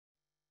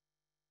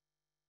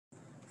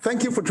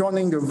Thank you for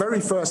joining the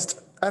very first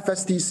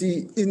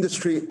FSDC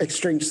Industry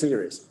Exchange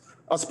Series.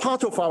 As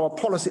part of our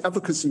policy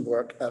advocacy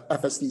work at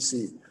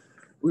FSDC,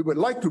 we would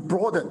like to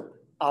broaden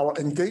our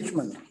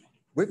engagement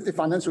with the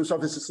financial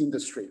services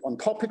industry on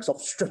topics of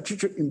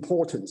strategic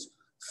importance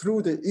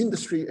through the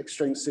Industry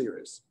Exchange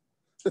Series.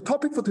 The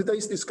topic for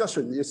today's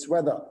discussion is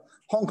whether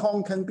Hong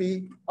Kong can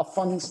be a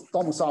funds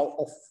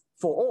domicile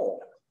for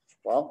all.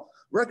 Well,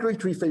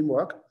 regulatory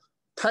framework,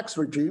 tax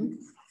regime,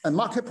 and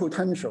market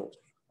potential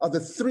are the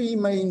three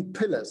main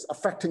pillars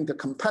affecting the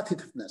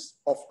competitiveness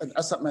of an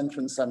asset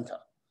management center.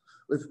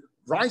 With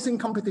rising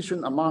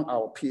competition among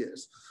our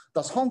peers,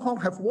 does Hong Kong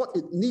have what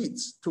it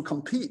needs to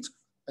compete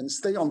and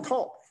stay on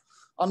top?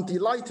 I'm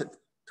delighted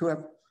to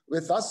have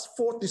with us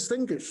four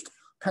distinguished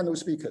panel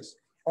speakers.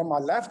 On my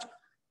left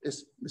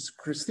is Ms.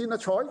 Christina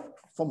Choi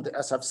from the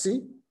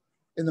SFC.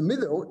 In the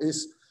middle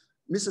is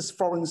Mrs.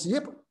 Florence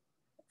Yip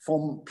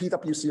from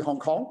PwC Hong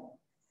Kong.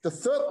 The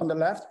third on the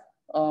left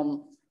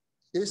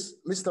is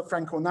Mr.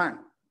 Franco Ngan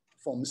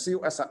from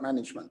Zeal Asset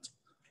Management.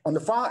 On the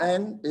far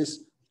end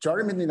is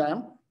Jeremy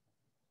Lam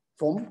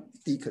from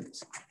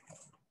Deacons.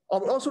 I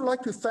would also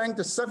like to thank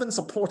the 7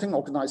 supporting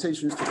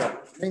organizations today,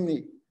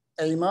 namely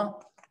AMA,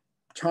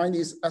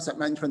 Chinese Asset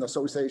Management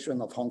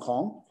Association of Hong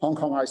Kong, Hong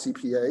Kong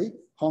ICPA,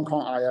 Hong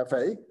Kong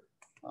IFA,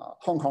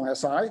 Hong Kong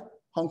SI,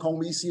 Hong Kong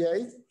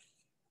VCA,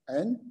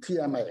 and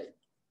TMA.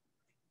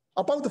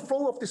 About the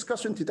flow of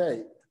discussion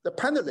today, the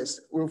panelists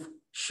will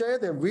share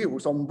their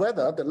views on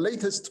whether the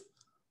latest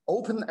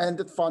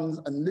open-ended funds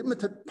and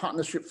limited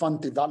partnership fund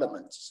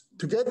developments,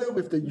 together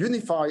with the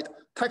unified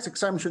tax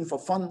exemption for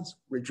funds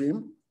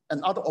regime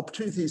and other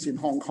opportunities in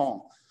Hong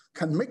Kong,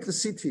 can make the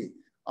city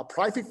a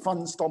private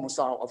funds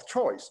domicile of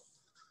choice.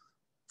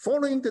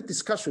 Following the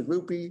discussion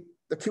will be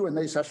the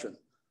Q&A session.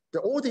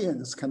 The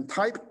audience can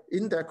type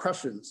in their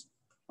questions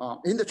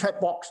in the chat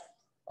box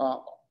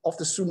of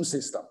the Zoom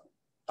system.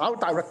 I'll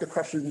direct the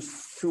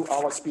questions to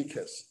our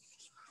speakers.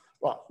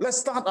 Well, let's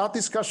start our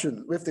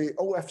discussion with the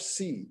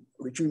OFC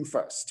regime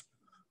first.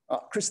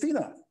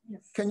 Christina,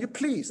 yes. Can you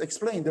please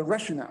explain the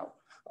rationale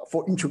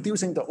for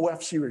introducing the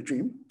OFC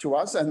regime to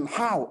us and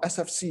how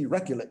SFC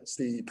regulates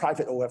the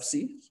private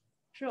OFCs?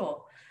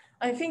 Sure.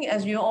 I think,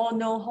 as you all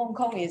know, Hong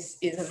Kong is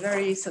a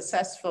very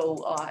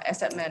successful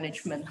asset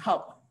management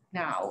hub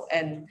now,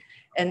 and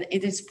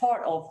it is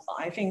part of,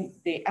 I think,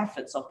 the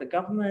efforts of the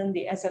government,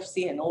 the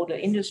SFC, and all the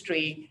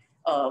industry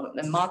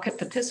and market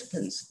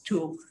participants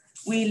to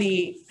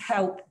really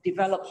help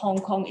develop Hong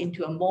Kong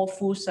into a more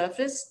full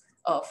service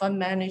fund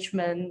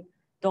management,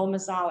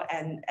 domicile,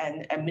 and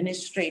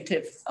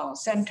administrative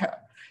center.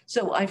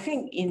 So I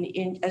think,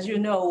 as you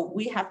know,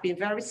 we have been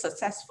very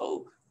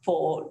successful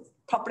for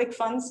public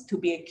funds to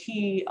be a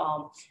key,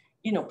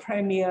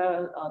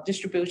 premier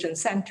distribution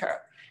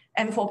center.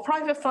 And for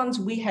private funds,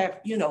 we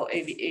have,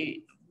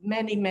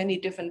 many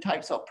different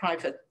types of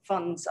private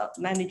funds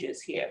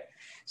managers here.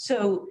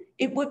 So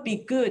it would be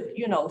good,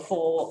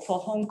 for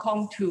Hong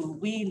Kong to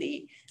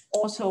really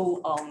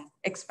also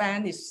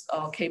expand its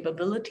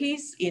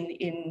capabilities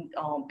in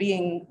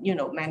being,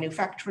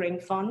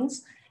 manufacturing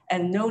funds,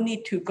 and no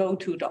need to go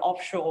to the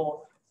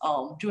offshore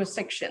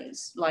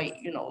jurisdictions like,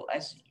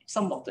 as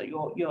some of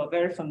you're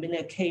very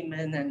familiar,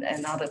 Cayman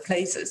and other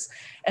places.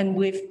 And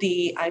with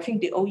I think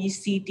the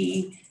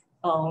OECD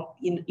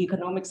in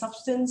economic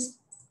substance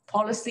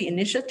policy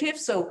initiative,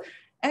 so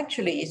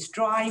actually it's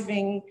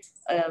driving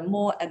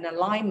more an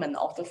alignment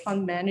of the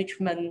fund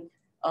management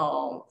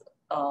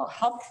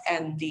hub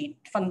and the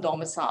fund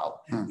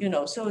domicile,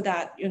 so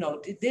that,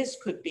 this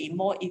could be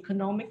more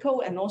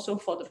economical and also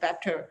for the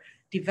better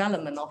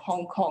development of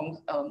Hong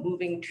Kong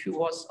moving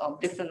towards a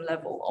different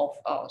level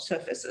of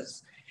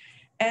services.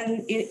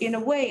 And in a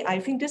way, I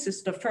think this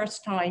is the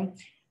first time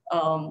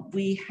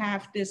we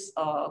have this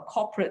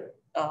corporate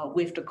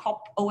with the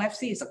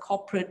OFC is a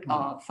corporate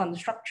fund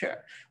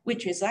structure,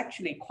 which is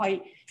actually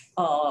quite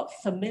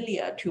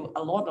familiar to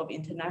a lot of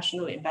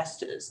international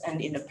investors. And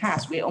in the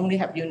past, we only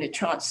have unit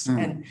trusts.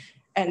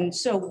 And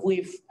so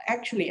with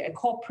actually a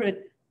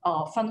corporate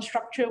fund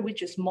structure,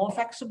 which is more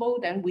flexible,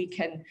 then we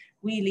can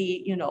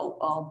really,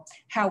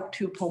 help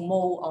to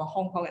promote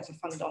Hong Kong as a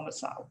fund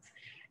domicile.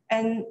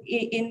 And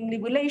in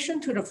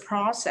relation to the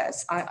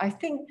process, I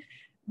think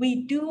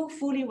we do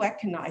fully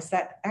recognize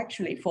that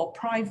actually for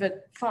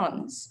private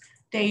funds,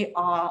 they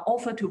are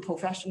offered to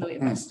professional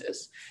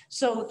investors.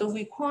 So the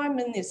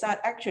requirement is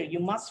that actually you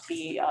must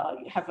be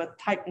have a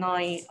Type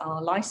 9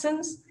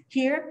 license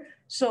here.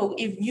 So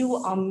if you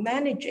are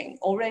managing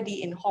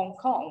already in Hong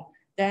Kong,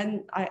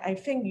 then I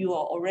think you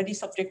are already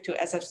subject to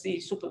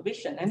SFC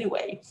supervision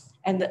anyway,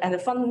 and the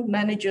fund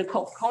manager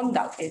code of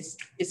conduct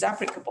is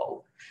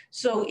applicable.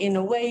 So in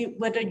a way,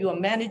 whether you are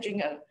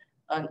managing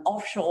an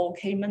offshore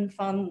Cayman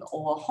fund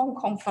or a Hong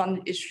Kong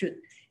fund, it should,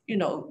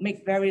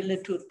 make very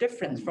little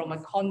difference from a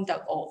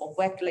conduct or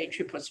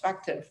regulatory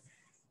perspective.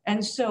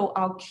 And so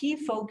our key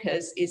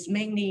focus is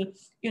mainly,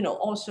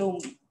 also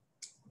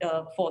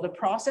for the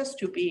process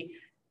to be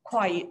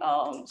quite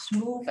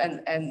smooth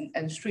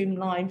and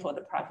streamlined for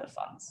the private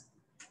funds.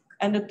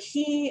 And the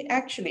key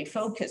actually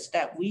focus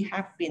that we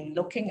have been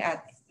looking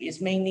at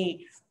is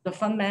mainly the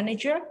fund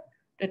manager,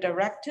 the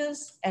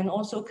directors, and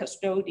also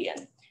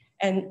custodian.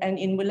 And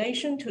in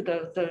relation to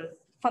the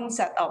fund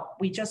setup,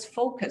 we just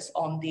focus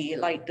on the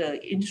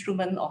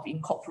instrument of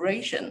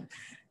incorporation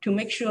to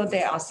make sure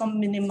there are some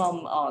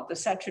minimum, the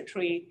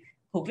statutory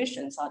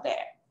provisions are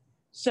there.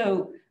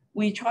 So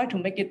we try to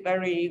make it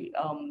very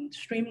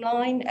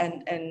streamlined,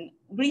 and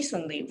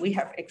recently we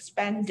have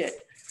expanded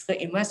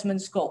the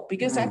investment scope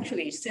because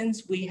actually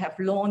since we have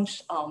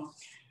launched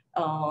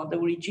the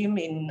regime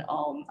in,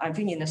 I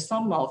think in the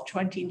summer of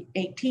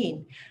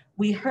 2018,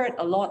 we heard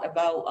a lot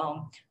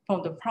about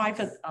from the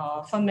private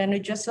fund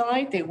manager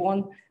side, they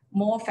want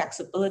more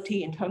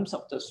flexibility in terms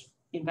of the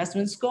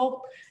investment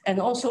scope, and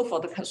also for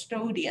the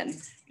custodian,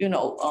 you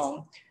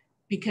know,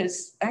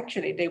 because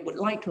actually they would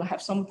like to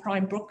have some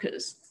prime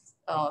brokers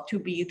to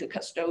be the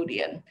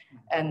custodian,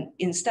 and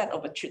instead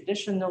of a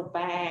traditional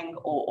bank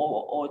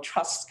or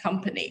trust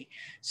company.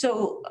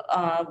 So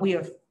we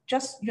have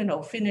just, you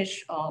know,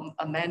 finished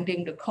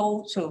amending the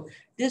code. So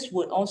this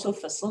would also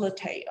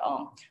facilitate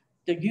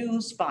the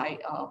use by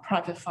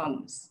private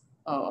funds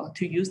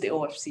to use the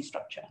OFC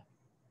structure.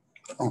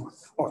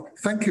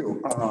 Thank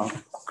you,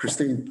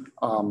 Christine,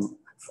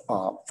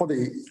 for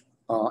the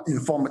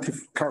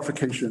informative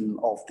clarification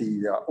of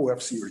the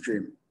OFC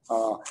regime.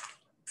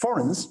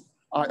 Florence,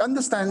 I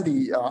understand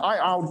the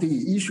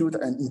IRD issued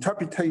an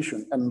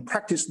interpretation and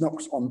practice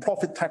notes on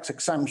profit tax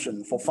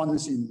exemption for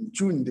funds in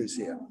June this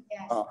year.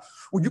 Yes.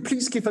 Would you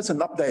please give us an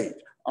update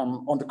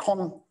on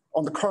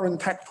the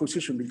current tax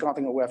position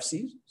regarding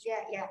OFCs?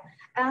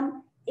 Yeah.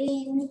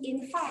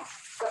 In fact,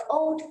 the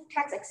old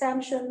tax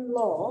exemption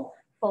law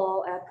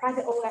for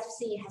private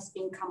OFC has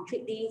been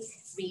completely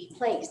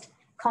replaced.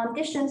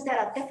 Conditions that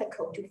are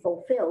difficult to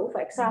fulfill,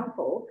 for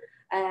example,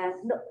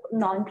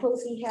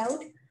 non-closely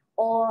held,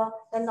 or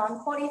the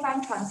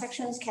non-qualifying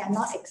transactions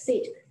cannot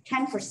exceed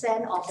 10%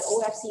 of the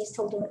OFC's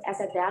total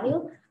asset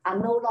value are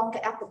no longer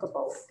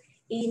applicable.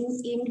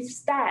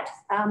 Instead,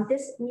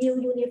 this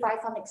new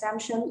unified fund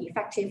exemption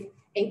effective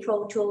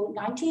April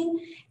 2019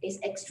 is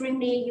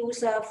extremely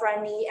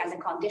user-friendly, and the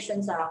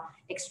conditions are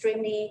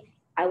extremely,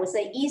 I would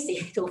say,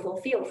 easy to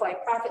fulfill for a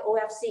private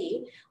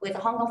OFC with a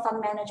Hong Kong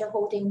fund manager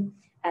holding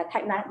a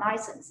Type 9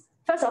 license.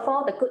 First of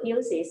all, the good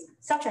news is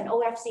such an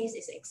OFC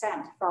is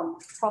exempt from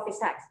profit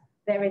tax.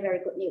 Very, very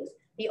good news.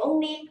 The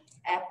only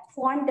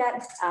point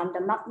that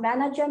the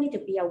manager need to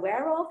be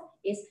aware of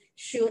is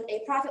should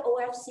a private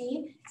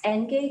OFC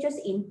engages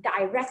in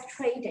direct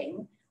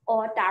trading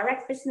or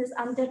direct business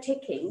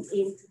undertaking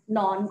in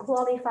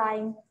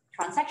non-qualifying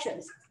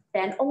transactions,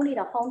 then only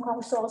the Hong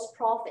Kong source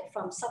profit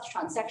from such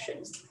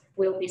transactions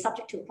will be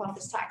subject to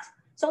profit tax.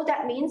 So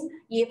that means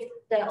if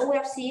the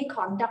OFC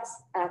conducts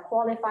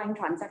qualifying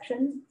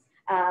transactions,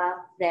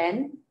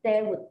 then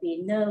there would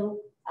be no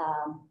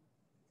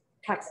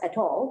tax at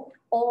all.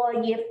 Or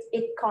if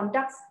it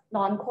conducts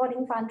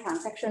non-qualifying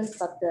transactions,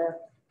 but the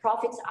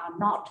profits are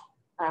not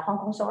Hong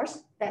Kong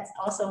source, that's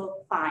also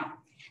fine.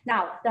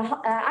 Now, the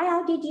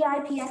IRD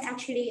DIPN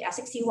actually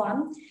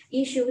 61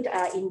 issued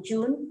in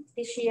June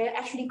this year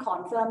actually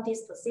confirmed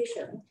this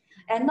position.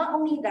 And not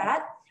only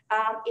that,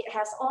 it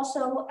has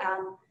also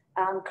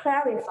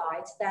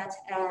clarified that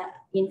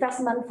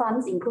investment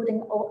funds,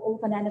 including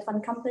open-ended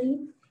fund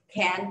company,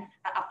 can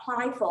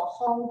apply for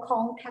Hong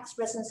Kong tax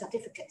resident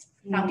certificate.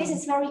 Now, this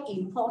is very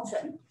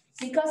important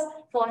because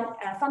for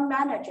a fund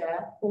manager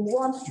who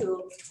wants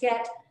to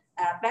get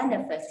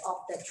benefit of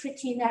the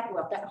treaty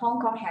network that Hong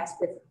Kong has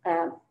with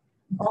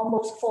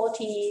almost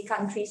 40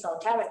 countries or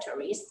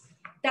territories,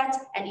 that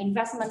an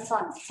investment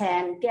fund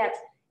can get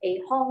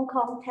a Hong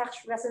Kong tax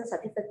resident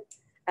certificate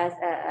as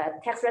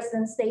tax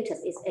resident status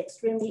is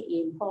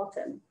extremely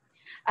important.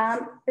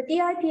 The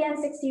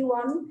DIPN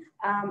 61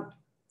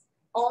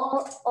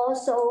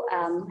 also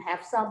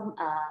have some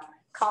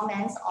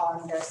comments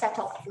on the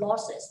setup of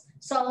losses.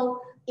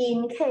 So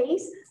in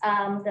case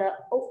the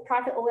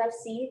private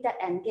OFC that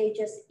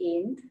engages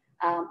in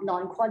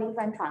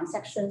non-qualifying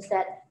transactions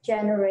that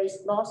generates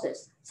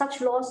losses,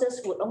 such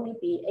losses would only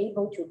be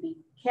able to be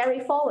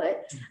carried forward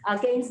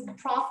against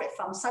profit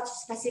from such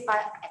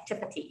specified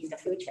activity in the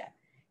future.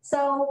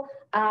 So,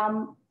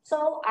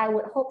 so I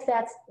would hope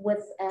that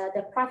with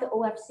the private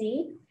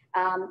OFC,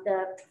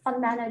 the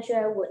fund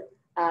manager would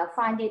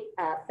find it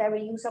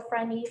very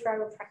user-friendly,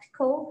 very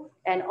practical,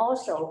 and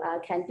also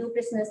can do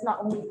business not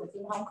only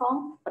within Hong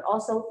Kong, but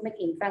also make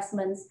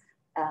investments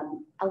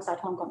outside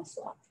Hong Kong as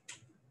well.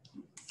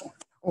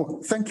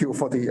 Oh, thank you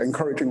for the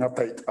encouraging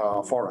update,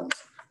 Florence.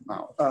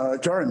 Now,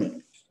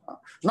 Jeremy,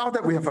 now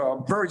that we have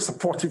a very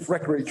supportive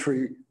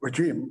regulatory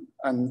regime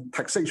and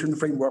taxation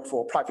framework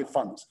for private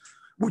funds,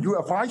 would you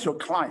advise your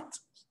client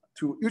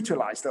to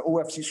utilize the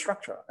OFC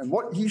structure, and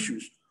what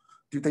issues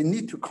do they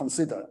need to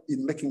consider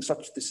in making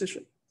such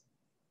decision?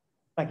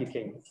 Thank you,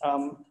 King.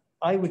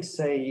 I would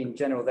say in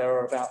general, there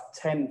are about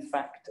 10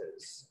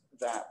 factors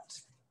that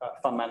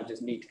fund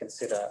managers need to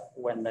consider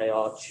when they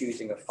are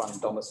choosing a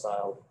fund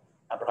domicile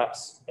and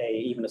perhaps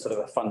even a sort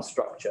of a fund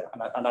structure.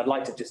 And I'd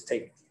like to just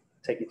take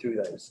you through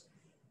those.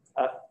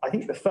 I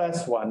think the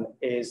first one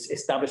is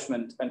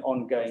establishment and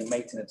ongoing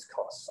maintenance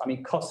costs. I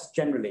mean, costs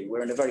generally,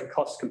 we're in a very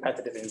cost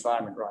competitive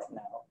environment right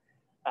now.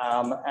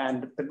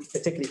 And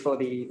particularly for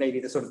maybe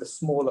the sort of the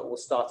smaller or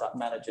startup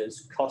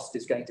managers, cost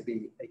is going to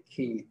be a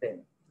key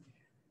thing.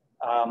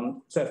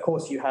 So of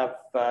course you have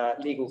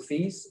legal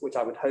fees, which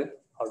I would hope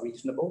are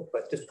reasonable,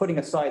 but just putting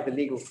aside the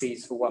legal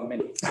fees for 1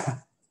 minute,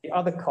 the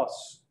other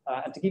costs,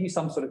 and to give you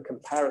some sort of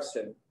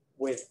comparison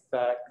with,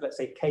 let's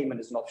say, Cayman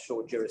as an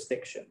offshore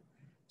jurisdiction.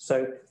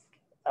 So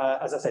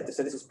as I said,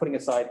 so this is putting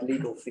aside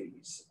legal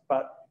fees,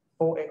 but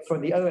for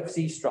the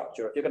OFC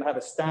structure, if you're going to have a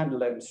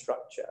standalone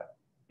structure,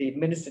 the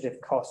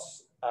administrative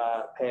costs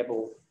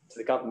payable to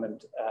the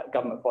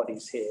government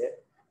bodies here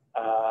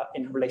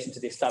in relation to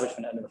the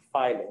establishment and the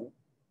filing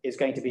is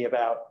going to be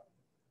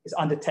is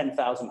under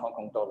 10,000 Hong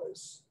Kong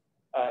dollars.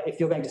 If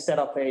you're going to set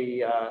up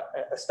a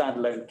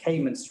standalone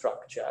Cayman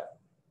structure,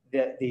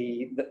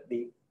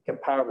 the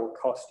comparable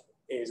cost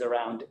is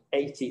around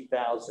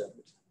 80,000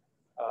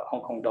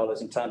 Hong Kong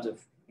dollars in terms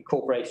of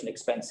incorporation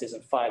expenses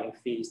and filing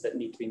fees that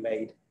need to be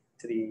made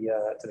to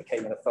the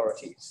Cayman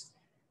authorities.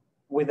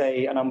 With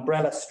an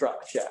umbrella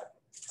structure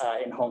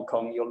in Hong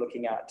Kong, you're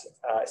looking at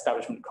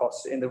establishment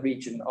costs in the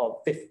region of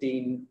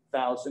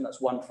 15,000. That's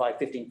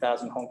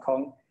 15,000 Hong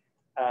Kong,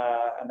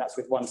 and that's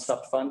with one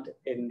sub fund.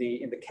 In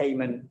the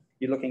Cayman,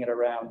 you're looking at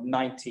around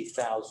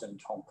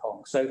 90,000 Hong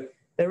Kong. So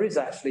there is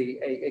actually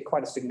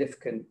quite a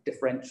significant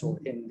differential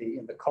in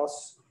the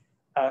costs.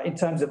 In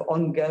terms of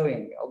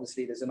ongoing,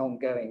 obviously there's an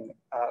ongoing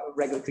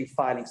regulatory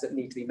filings that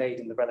need to be made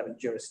in the relevant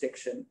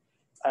jurisdiction.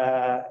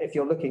 If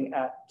you're looking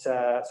at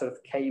sort of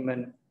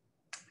Cayman,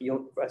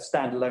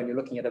 standalone, you're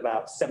looking at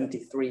about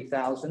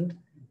 73,000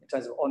 in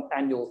terms of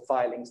annual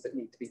filings that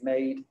need to be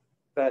made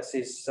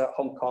versus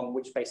Hong Kong,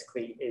 which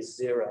basically is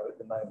zero at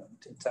the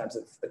moment in terms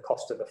of the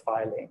cost of the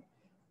filing.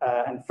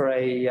 And for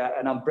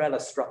an umbrella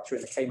structure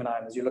in the Cayman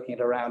Islands, you're looking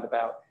at around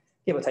about,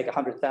 give or take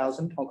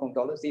 100,000 Hong Kong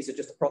dollars. These are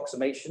just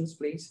approximations,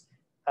 please.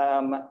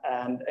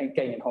 And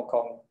again, in Hong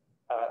Kong,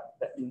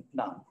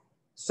 none.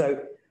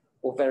 So,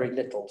 or very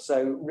little.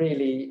 So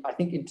really, I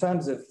think in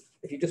terms of,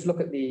 if you just look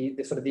at the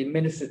sort of the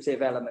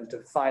administrative element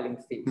of filing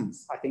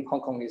fees, I think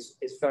Hong Kong is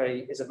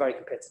a very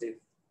competitive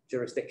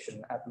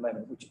jurisdiction at the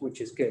moment, which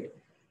is good.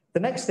 The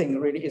next thing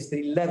really is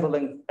the level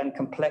and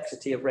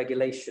complexity of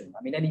regulation.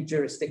 I mean, any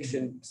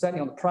jurisdiction,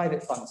 certainly on the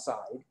private fund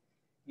side,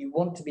 you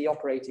want to be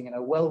operating in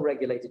a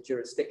well-regulated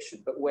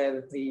jurisdiction, but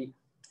where the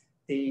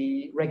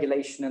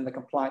regulation and the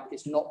compliance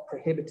is not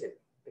prohibitive,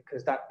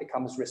 because that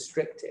becomes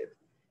restrictive.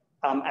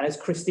 And as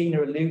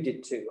Christina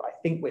alluded to, I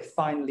think we're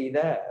finally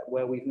there,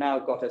 where we've now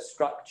got a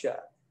structure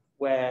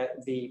where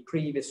the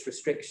previous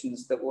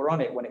restrictions that were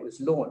on it when it was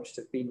launched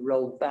have been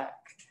rolled back.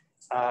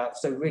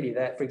 So really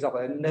there, for example,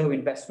 there are no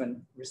investment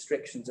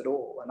restrictions at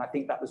all. And I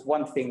think that was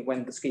one thing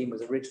when the scheme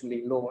was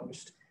originally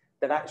launched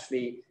that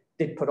actually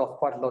did put off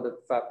quite a lot of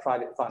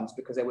private funds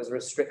because there was a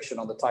restriction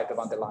on the type of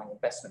underlying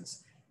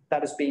investments.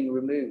 That has been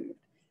removed.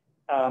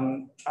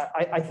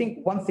 I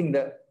think one thing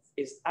that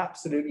is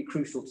absolutely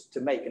crucial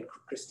to make, and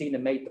Christina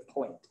made the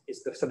point,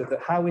 is the sort of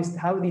how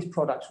are these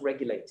products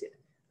regulated?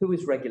 Who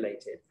is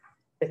regulated?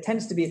 There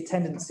tends to be a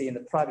tendency in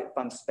the private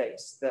fund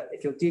space that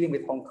if you're dealing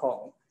with Hong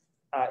Kong,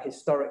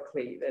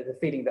 historically, there's a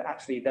feeling that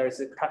actually there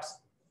is perhaps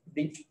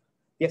the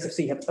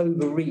SFC have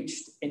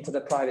overreached into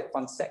the private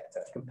fund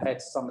sector compared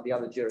to some of the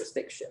other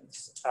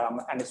jurisdictions.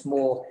 And it's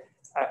more,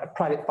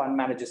 private fund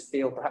managers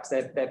feel perhaps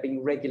they're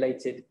being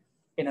regulated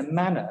in a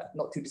manner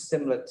not too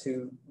dissimilar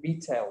to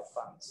retail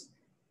funds.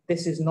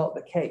 This is not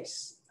the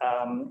case.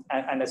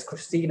 And as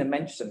Christina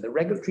mentioned, the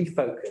regulatory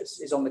focus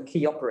is on the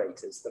key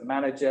operators, the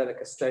manager, the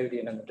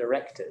custodian, and the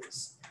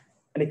directors.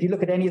 And if you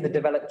look at any of the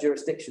developed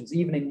jurisdictions,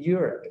 even in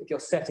Europe, if you're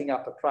setting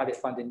up a private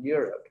fund in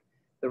Europe,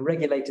 the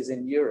regulators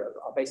in Europe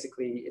are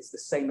basically, it's the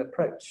same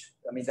approach.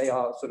 I mean, they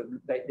are sort of,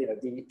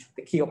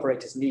 the key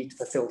operators need to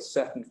fulfill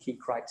certain key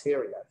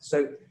criteria.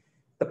 So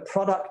the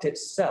product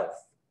itself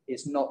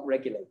is not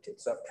regulated.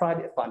 So a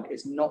private fund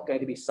is not going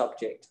to be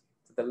subject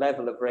to the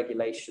level of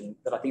regulation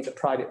that I think the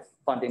private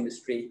fund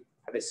industry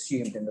have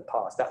assumed in the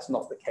past. That's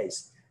not the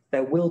case.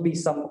 There will be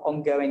some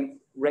ongoing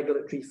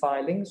regulatory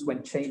filings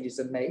when changes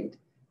are made.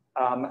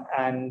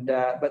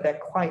 But they're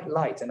quite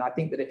light. And I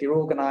think that if you're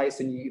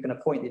organized and you can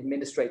appoint the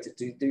administrator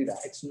to do that,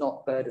 it's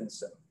not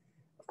burdensome.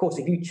 Of course,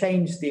 if you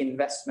change the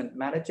investment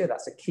manager,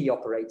 that's a key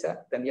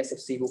operator, then the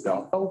SFC will be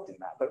involved in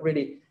that. But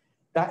really,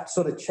 that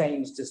sort of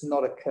change does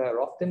not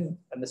occur often.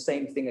 And the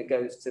same thing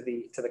goes to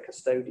the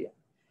custodian.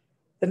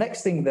 The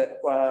next thing that,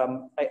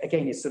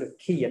 again, is sort of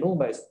key and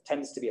almost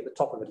tends to be at the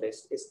top of the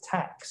list is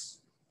tax.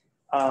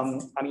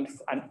 I mean,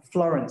 and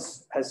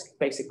Florence has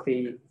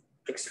basically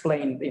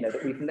explained,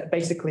 that we've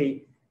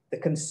basically the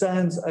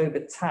concerns over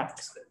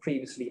tax that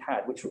previously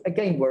had, which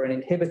again were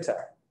an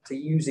inhibitor to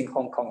using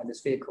Hong Kong in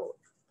this vehicle,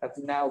 have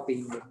now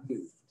been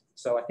removed.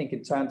 So I think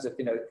in terms of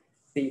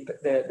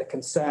the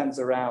concerns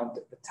around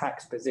the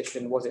tax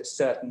position, was it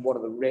certain? What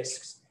are the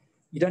risks?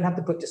 You don't have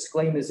to put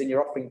disclaimers in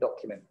your offering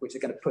document, which are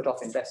going to put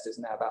off investors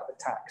now about the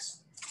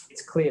tax.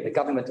 It's clear the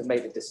government have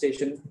made a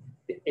decision.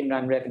 the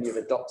Inland Revenue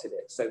have adopted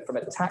it. So from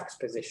a tax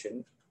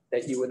position,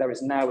 there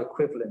is now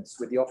equivalence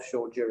with the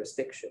offshore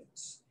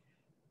jurisdictions.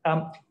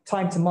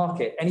 Time to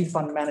market, any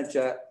fund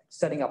manager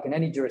setting up in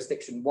any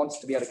jurisdiction wants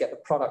to be able to get the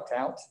product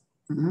out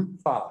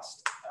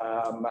fast.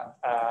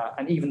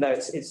 And even though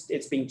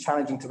it's been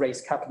challenging to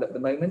raise capital at the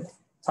moment,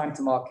 time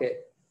to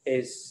market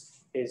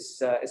is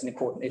an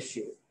important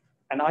issue.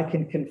 And I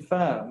can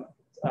confirm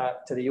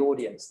to the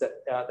audience that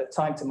that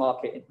time to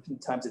market in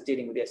terms of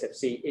dealing with the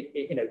SFC,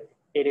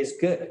 it is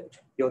good.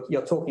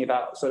 You're talking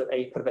about sort of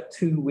a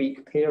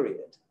 2-week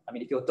period. I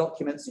mean, if your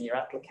documents and your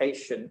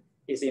application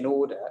is in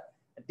order,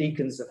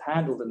 Deacons have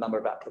handled a number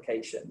of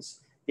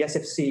applications. The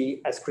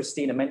SFC, as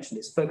Christina mentioned,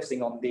 is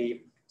focusing on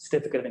the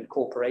certificate of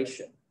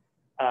incorporation.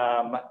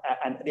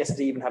 And the SFC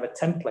even have a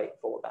template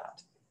for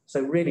that. So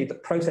really the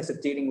process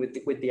of dealing with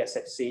the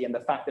SFC and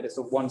the fact that it's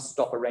a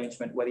one-stop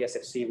arrangement where the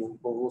SFC will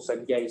also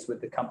liaise with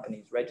the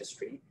company's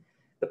registry,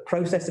 the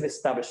process of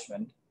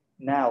establishment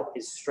now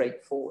is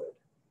straightforward.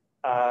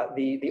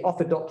 The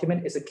offer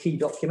document is a key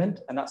document,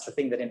 and that's the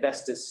thing that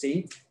investors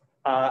see.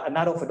 And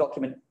that offer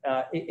document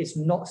is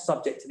not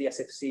subject to the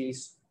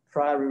SFC's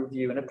prior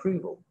review and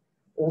approval.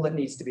 All that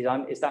needs to be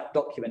done is that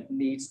document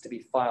needs to be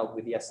filed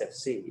with the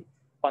SFC.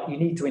 But you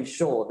need to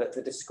ensure that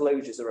the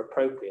disclosures are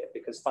appropriate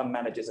because fund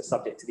managers are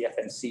subject to the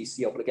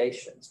FMCC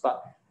obligations.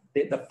 But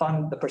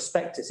the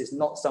prospectus is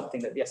not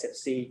something that the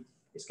SFC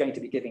is going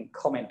to be giving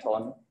comment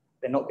on.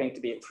 They're not going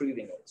to be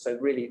approving it. So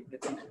really, the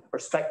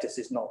prospectus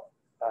is not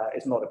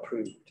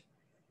approved.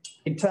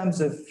 In terms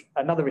of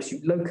another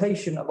issue,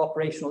 location of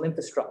operational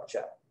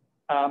infrastructure.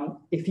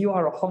 If you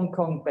are a Hong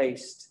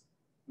Kong-based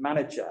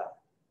manager,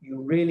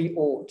 you really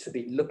ought to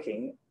be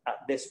looking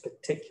at this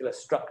particular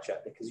structure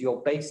because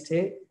you're based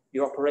here,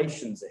 your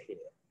operations are here.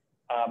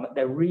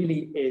 There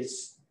really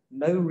is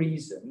no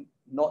reason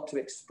not to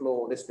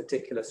explore this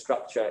particular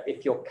structure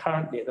if you're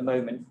currently at the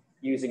moment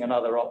using an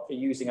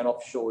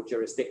offshore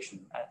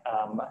jurisdiction.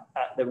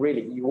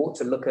 You ought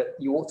to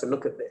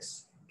look at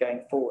this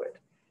going forward.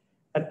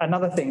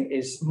 Another thing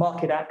is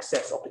market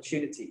access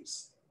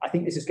opportunities. I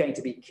think this is going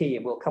to be key,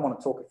 and we'll come on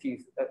and talk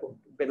a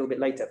little bit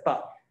later.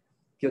 But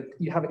if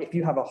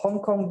you have a Hong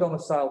Kong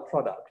domicile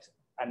product,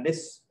 and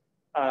this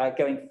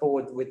going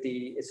forward with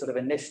the sort of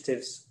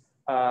initiatives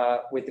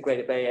with the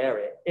Greater Bay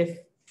Area, if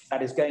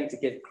that is going to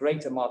give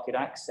greater market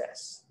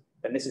access,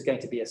 then this is going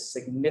to be a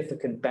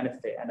significant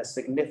benefit and a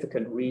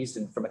significant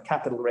reason from a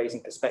capital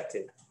raising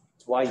perspective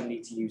to why you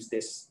need to use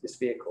this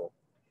vehicle.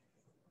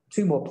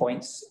 2 more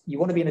points. You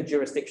want to be in a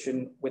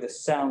jurisdiction with a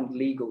sound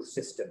legal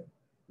system.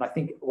 And I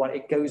think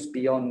it goes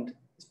beyond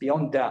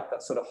doubt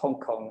that sort of Hong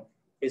Kong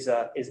has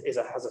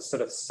a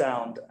sort of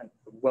sound and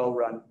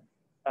well-run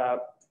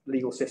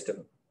legal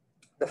system.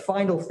 The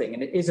final thing,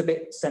 and it is a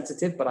bit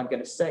sensitive, but I'm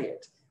going to say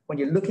it. When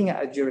you're looking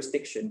at a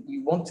jurisdiction,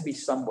 you want to be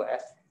somewhere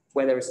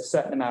where there is a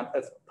certain amount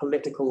of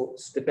political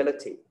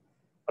stability.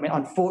 I mean,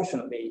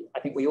 unfortunately, I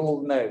think we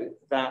all know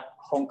that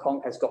Hong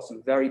Kong has got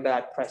some very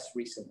bad press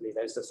recently.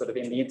 There's a sort of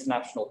in the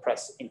international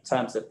press in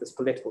terms of this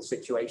political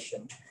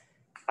situation.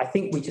 I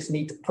think we just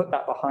need to put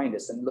that behind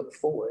us and look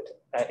forward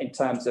in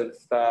terms of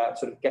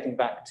sort of getting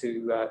back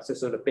to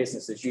sort of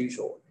business as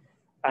usual.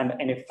 And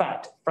in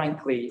fact,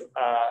 frankly,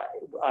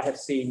 I have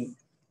seen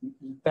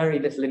very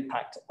little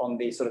impact on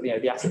the sort of,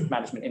 the asset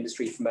management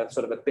industry from a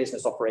sort of a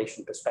business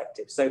operation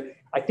perspective. So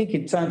I think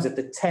in terms of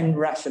the 10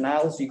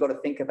 rationales you've got to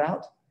think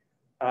about,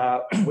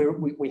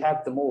 we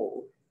have them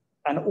all.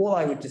 And all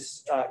I would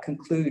just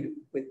conclude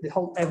with the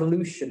whole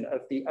evolution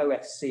of the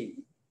OFC.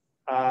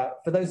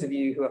 For those of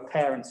you who are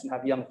parents and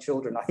have young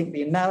children, I think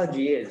the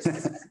analogy is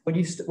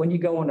when you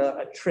go on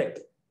a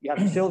trip, you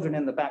have children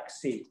in the back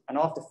seat, and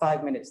after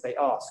 5 minutes they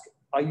ask,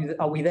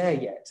 are we there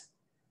yet?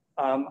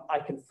 I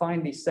can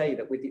finally say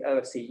that with the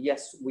OFC,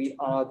 yes, we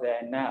are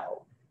there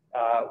now.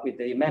 With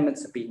the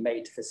amendments have been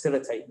made to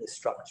facilitate this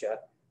structure.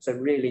 So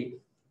really,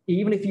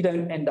 even if you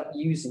don't end up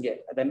using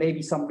it, there may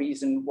be some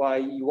reason why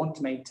you want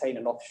to maintain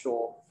an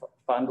offshore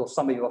fund or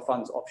some of your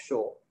funds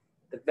offshore.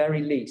 At the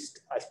very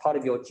least, as part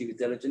of your due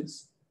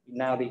diligence, you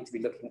now need to be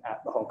looking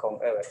at the Hong Kong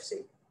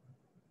OFC.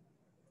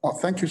 Well,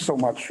 thank you so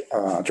much,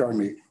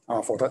 Jeremy,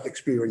 for that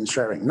experience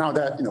sharing. Now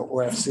that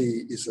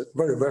OFC is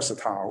very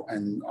versatile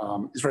and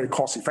is very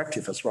cost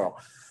effective as well.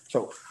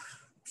 So,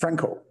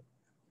 Franco,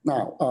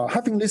 now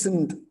having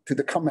listened to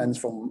the comments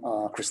from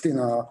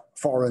Christina,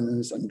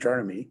 Florence, and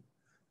Jeremy,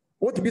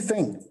 what do you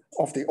think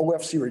of the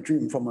OFC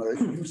regime from a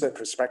user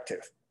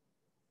perspective?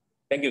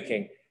 Thank you,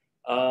 King.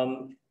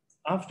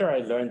 After I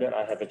learned that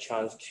I have a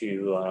chance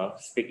to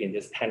speak in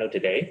this panel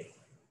today,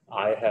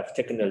 I have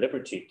taken the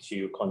liberty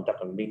to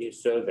conduct a mini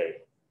survey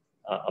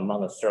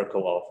among a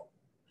circle of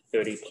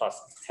 30+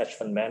 hedge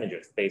fund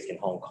managers based in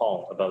Hong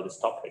Kong about this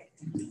topic.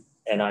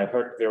 And I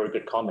heard very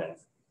good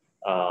comments.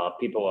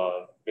 People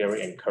are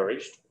very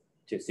encouraged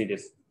to see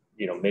this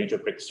major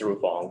breakthrough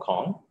for Hong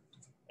Kong.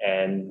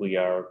 And we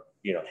are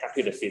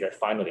happy to see that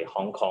finally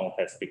Hong Kong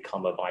has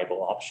become a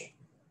viable option.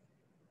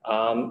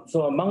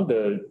 So among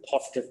the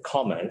positive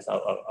comments,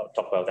 I'll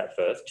talk about that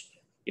first.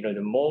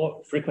 The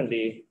more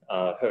frequently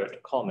heard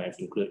comments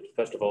include,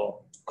 first of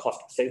all,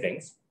 cost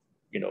savings.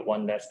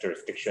 One less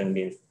jurisdiction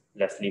means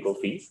less legal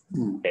fees.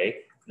 Okay,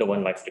 no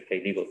one likes to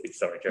pay legal fees.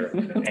 Sorry, Jared.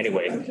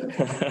 Anyway,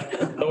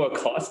 lower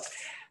cost.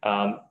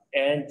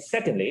 And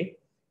secondly,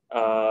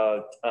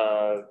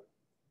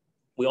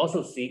 we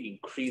also see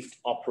increased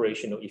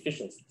operational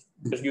efficiency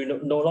because you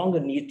no longer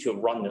need to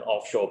run an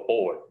offshore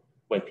board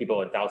when people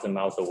are 1,000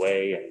 miles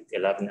away and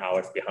 11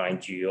 hours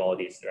behind you, all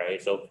these,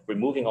 right? So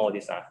removing all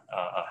these are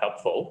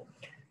helpful.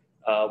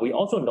 We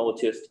also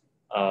noticed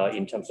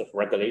in terms of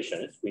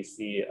regulations, we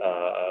see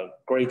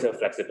greater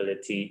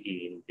flexibility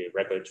in the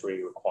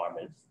regulatory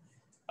requirements.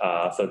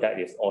 So that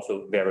is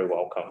also very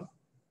welcome,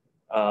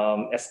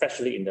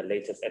 especially in the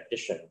latest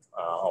edition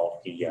of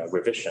the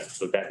revision.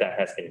 So that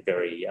has been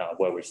very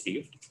well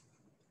received.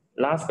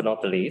 Last but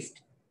not the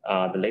least,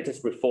 the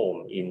latest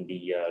reform in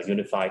the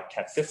unified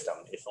tax system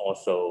is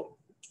also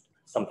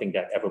something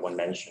that everyone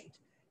mentioned.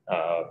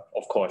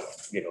 Of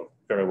course,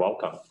 very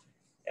welcome.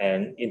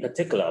 And in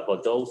particular,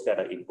 for those that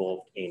are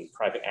involved in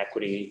private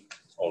equity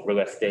or real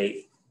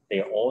estate, they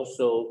are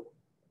also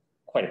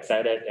quite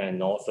excited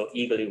and also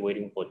eagerly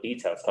waiting for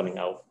details coming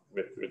out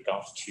with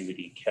regards to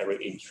the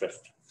carried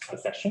interest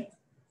concession.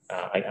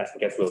 I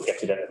guess we'll get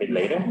to that a bit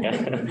later.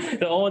 Yeah.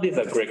 So all these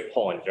are great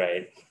points,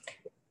 right?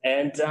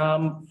 And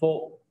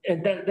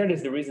that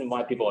is the reason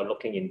why people are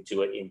looking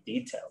into it in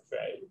detail,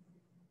 right?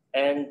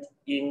 And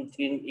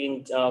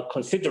in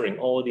considering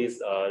all these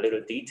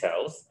little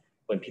details,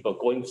 when people are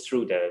going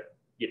through the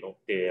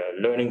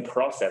learning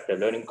process, the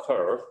learning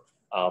curve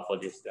for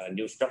this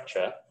new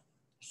structure,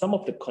 some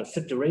of the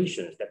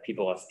considerations that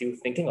people are still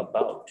thinking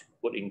about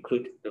would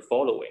include the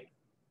following.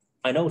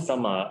 I know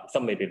some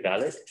may be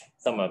valid,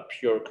 some are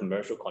pure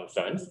commercial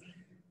concerns.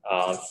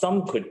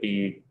 Some could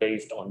be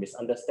based on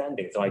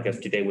misunderstanding. So I guess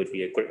today would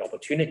be a great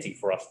opportunity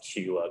for us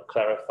to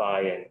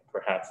clarify and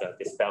perhaps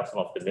dispel some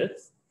of the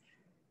myths.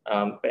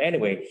 But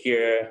anyway,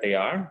 here they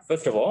are.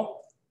 First of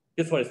all,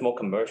 this one is more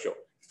commercial.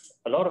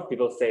 A lot of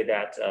people say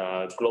that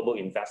global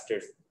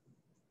investors,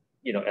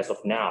 as of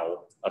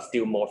now, are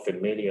still more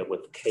familiar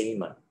with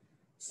Cayman.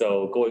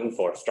 So going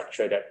for a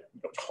structure that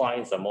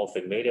clients are more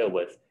familiar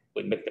with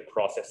would make the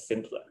process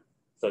simpler.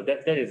 So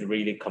that is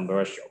really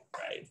commercial,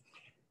 right?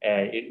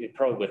 And it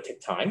probably would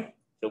take time.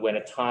 So when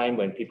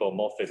people are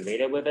more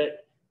familiar with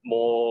it,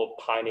 more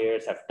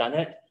pioneers have done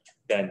it,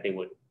 then they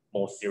would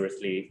more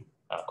seriously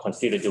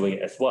consider doing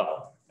it as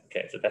well.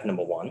 Okay, so that's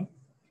number one.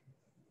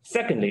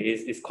 Secondly,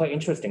 is quite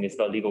interesting, it's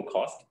about legal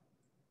cost.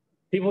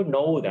 People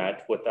know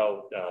that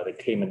without the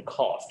Cayman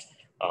cost,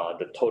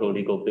 the total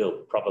legal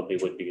bill probably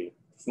would be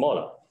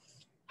smaller.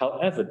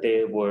 However,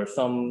 there were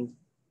some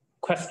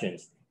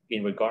questions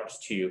in regards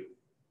to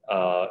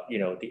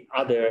the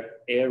other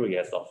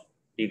areas of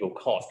legal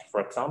cost.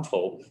 For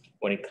example,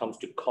 when it comes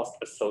to cost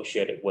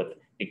associated with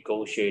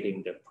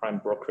negotiating the prime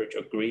brokerage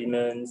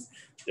agreements,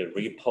 the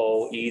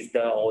repo,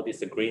 ISDA, all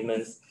these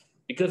agreements,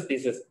 because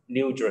this is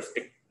new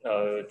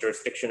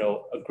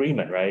jurisdictional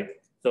agreement, right?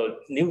 So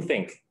new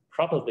things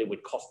probably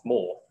would cost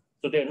more.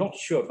 So they're not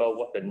sure about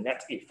what the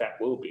net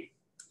effect will be.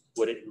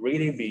 Would it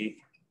really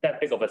be that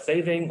big of a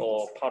saving,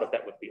 or part of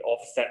that would be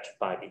offset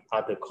by the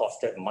other costs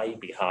that might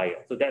be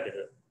higher? So that is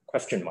a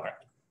question mark.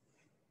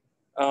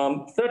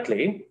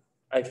 Thirdly,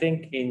 I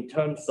think in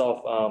terms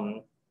of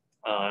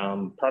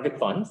private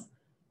funds,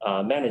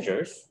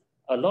 managers,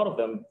 a lot of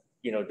them,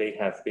 they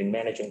have been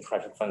managing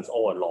private funds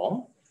all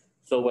along.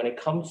 So when it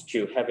comes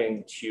to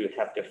having to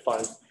have the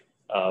funds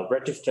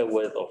register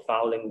with or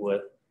filing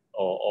with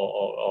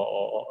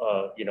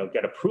or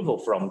get approval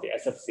from the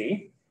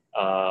SFC,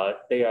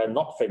 they are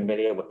not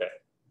familiar with it.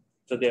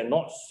 So they're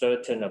not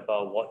certain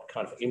about what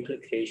kind of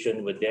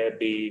implication would there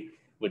be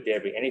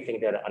anything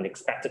that are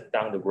unexpected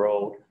down the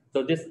road.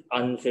 So this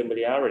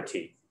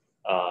unfamiliarity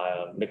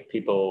make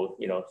people,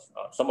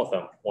 some of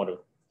them want to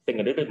think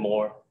a little bit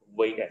more,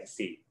 wait and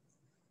see.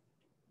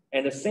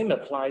 And the same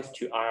applies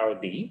to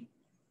IRD,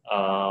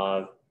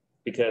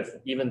 because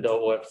even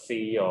though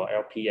OFC or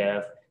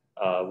LPF,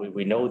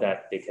 we know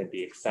that they can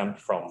be exempt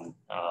from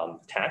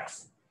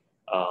tax.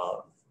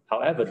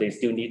 However, they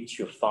still need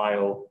to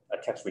file a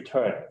tax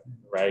return,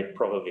 right?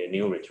 Probably a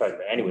new return,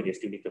 but anyway, they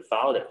still need to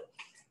file it.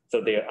 So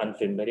they're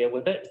unfamiliar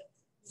with it.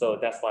 So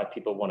that's why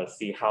people want to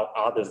see how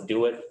others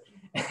do it.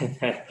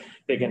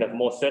 They can have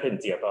more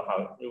certainty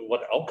about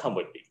what the outcome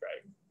would be,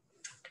 right?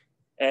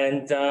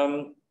 And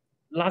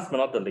last but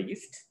not the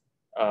least,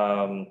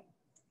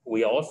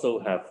 we also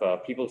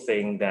have people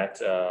saying that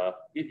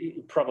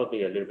it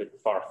probably a little bit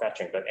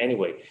far-fetching, but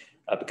anyway,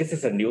 because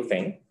it's a new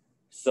thing,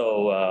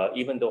 so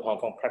even though Hong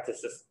Kong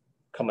practices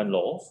common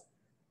laws,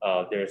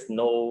 there's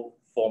no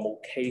formal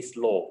case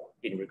law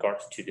in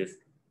regards to this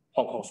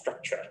Hong Kong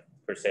structure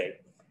per se.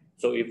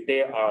 So if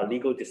there are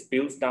legal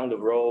disputes down the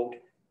road,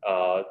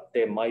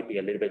 there might be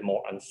a little bit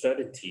more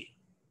uncertainty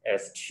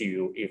as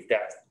to if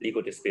that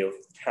legal dispute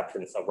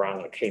happens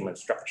around a Cayman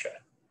structure.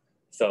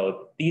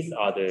 So these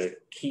are the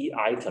key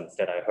items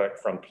that I heard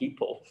from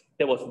people.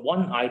 There was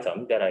one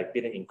item that I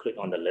didn't include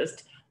on the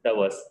list. That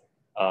was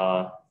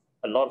a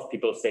lot of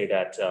people say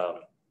that,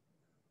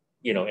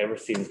 ever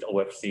since the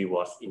OFC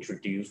was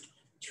introduced,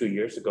 2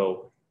 years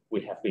ago,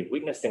 we have been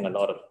witnessing a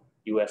lot of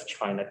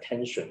US-China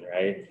tension,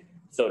 right?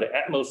 So the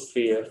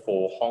atmosphere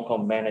for Hong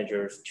Kong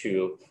managers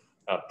to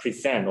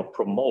present or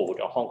promote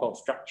a Hong Kong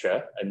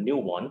structure, a new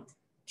one,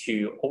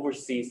 to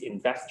overseas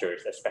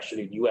investors,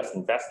 especially US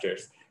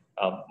investors,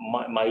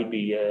 might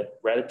be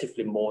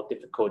relatively more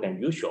difficult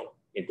than usual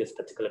in this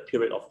particular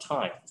period of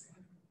time.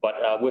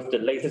 But with the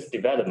latest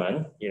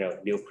development,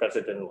 new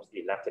president was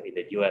elected in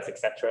the US,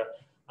 etc.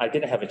 I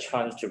didn't have a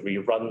chance to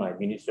rerun my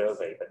mini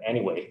survey, but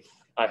anyway,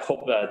 I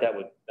hope that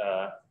would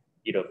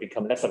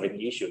become less of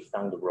an issue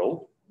down the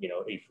road.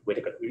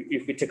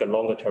 If we take a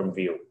longer term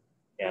view,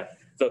 yeah.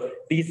 So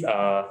these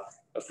are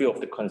a few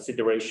of the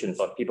considerations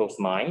on people's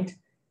mind,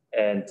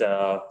 and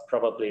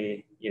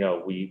probably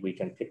we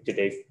can take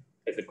today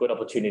as a good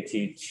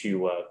opportunity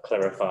to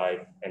clarify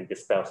and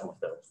dispel some of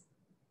those.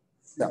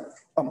 Yeah,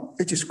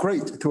 it is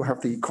great to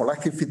have the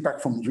collective feedback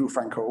from you,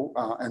 Franco,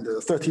 and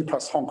the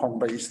 30+ Hong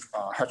Kong-based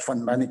hedge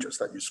fund managers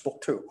that you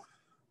spoke to.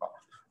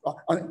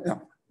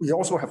 We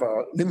also have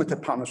a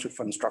limited partnership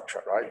fund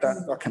structure, right?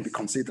 That can be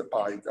considered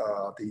by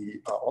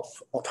the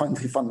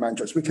alternative fund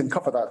managers. We can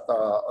cover that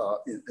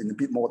in a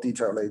bit more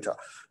detail later.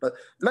 But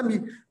let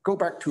me go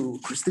back to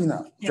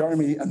Christina,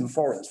 Jeremy, and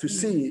Florence to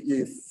see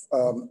if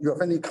you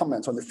have any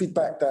comments on the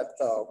feedback that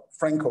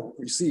Franco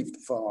received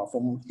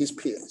from his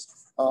peers.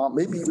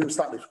 Maybe we'll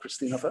start with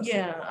Christina first.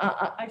 Yeah,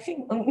 I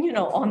think,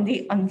 on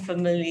the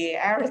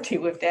unfamiliarity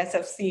with the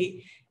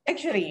SFC,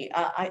 actually,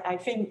 I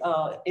think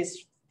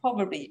it's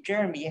probably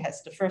Jeremy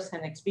has the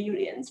first-hand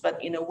experience, but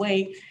in a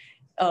way,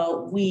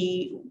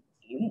 we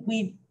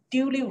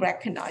duly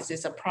recognize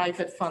it's a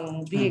private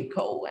fund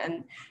vehicle,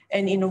 and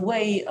in a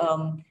way,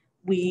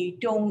 we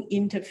don't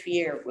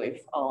interfere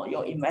with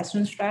your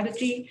investment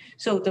strategy.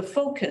 So the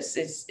focus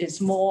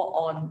is more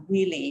on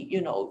really,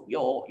 your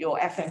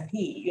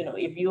FMP.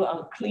 If you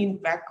are a clean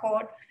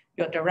record,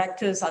 your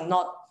directors are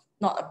not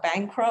a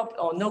bankrupt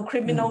or no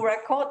criminal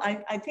record.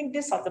 I think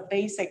these are the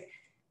basic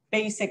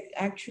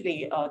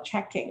actually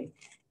checking.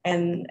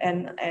 And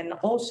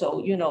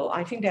also,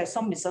 I think there's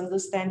some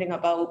misunderstanding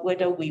about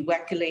whether we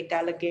regulate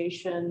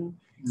delegation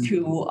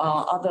to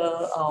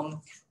other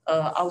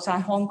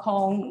outside Hong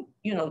Kong.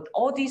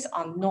 All these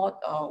are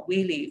not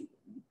really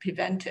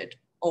prevented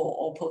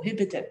or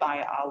prohibited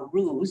by our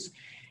rules.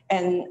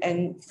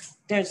 And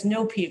there's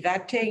no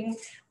pre-vetting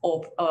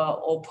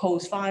or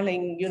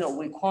post-filing,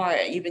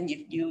 required, even if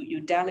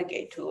you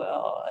delegate to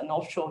an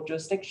offshore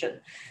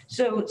jurisdiction.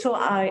 So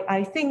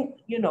I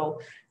think,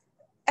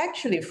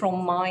 actually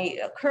from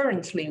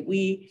currently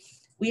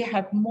we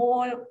have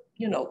more,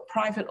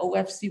 private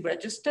OFC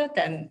registered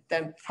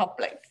than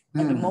public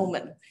at the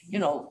moment.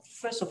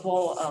 First of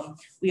all,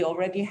 we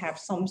already have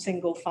some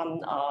single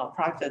fund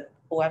private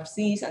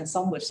OFCs and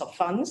some with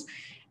sub-funds.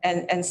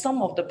 And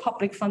some of the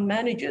public fund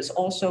managers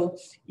also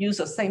use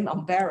the same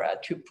umbrella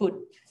to put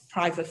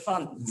private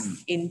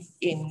funds in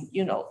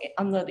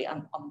under the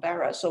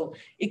umbrella. So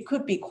it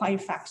could be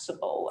quite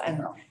flexible.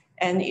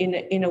 And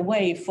in a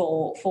way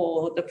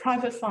for the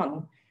private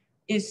fund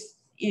is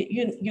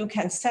you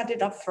can set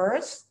it up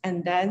first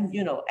and then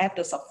add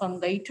the sub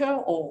fund later,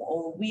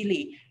 or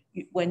really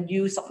when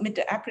you submit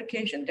the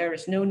application, there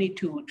is no need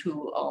to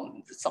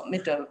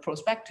submit a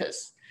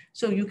prospectus.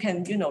 So you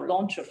can,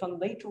 launch a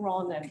fund later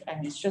on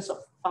and it's just a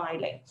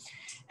filing.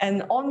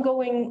 And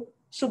ongoing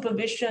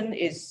supervision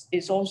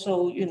is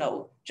also,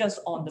 just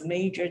on the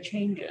major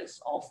changes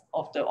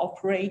of the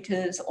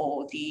operators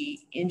or the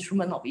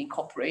instrument of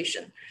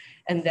incorporation.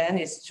 And then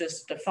it's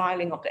just the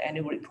filing of the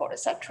annual report,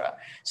 etc.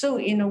 So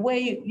in a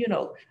way,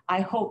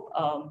 I hope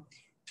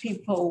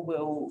people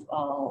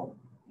will,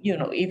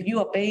 if you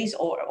are based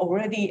or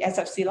already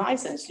SFC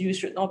licensed, you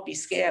should not be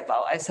scared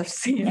about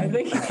SFC. I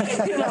think,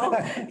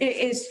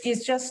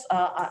 it's just,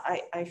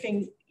 I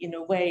think in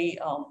a way,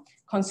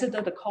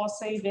 consider the cost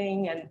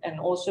saving and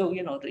also,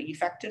 the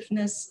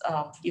effectiveness,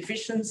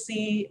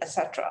 efficiency,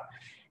 etc.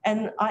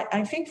 And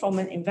I think from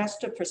an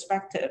investor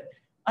perspective,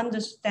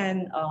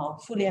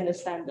 fully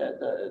understand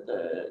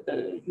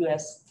the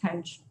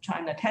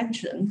US-China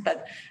tension,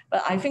 but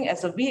I think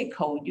as a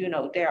vehicle,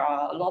 there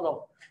are a lot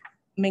of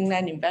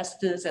mainland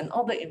investors and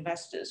other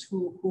investors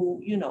who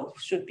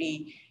should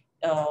be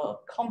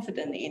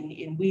confident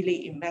in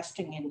really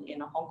investing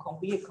in a Hong Kong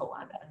vehicle,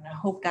 and I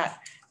hope that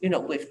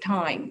with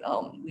time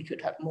we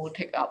could have more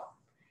take up.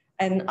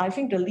 And I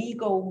think the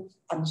legal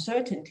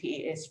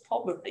uncertainty is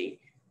probably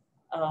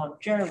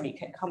Jeremy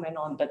can comment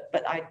on,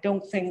 but I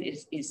don't think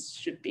it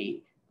should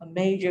be a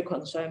major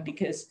concern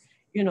because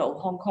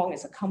Hong Kong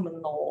is a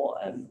common law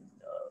and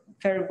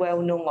very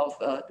well known of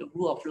the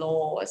rule of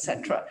law,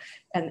 etc.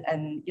 And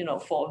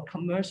for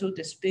commercial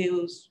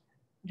disputes,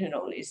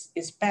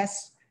 it's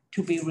best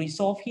to be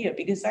resolved here,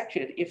 because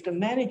actually if the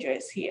manager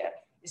is here,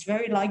 it's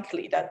very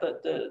likely that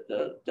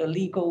the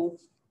legal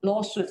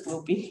lawsuit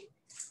will be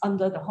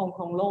under the Hong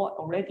Kong law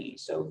already.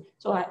 So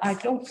I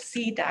don't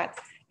see that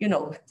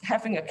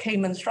having a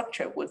Cayman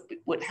structure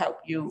would help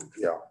you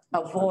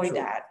avoid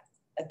that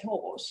at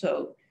all.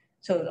 So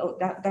So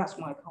that's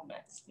my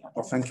comments. Yeah.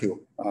 Oh, thank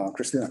you,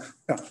 Christina.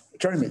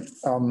 Jeremy,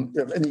 you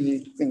have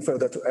anything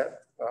further to add?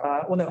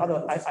 Well,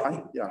 no,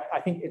 I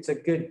think it's a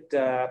good,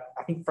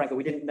 I think, Franco,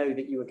 we didn't know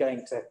that you were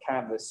going to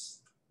canvass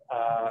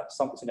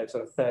some,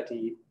 sort of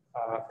 30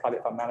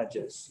 private fund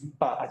managers,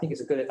 but I think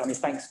it's a good, I mean,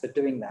 thanks for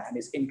doing that. And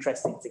it's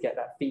interesting to get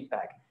that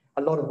feedback,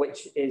 a lot of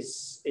which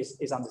is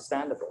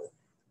understandable.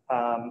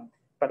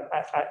 But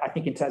I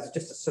think in terms of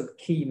just the sort of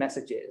key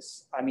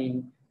messages, I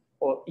mean,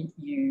 or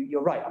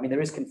you're right. I mean,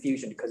 there is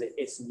confusion because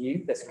it's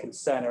new. There's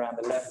concern around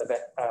the level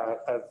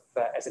of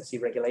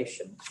SFC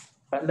regulation.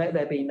 But let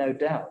there be no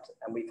doubt,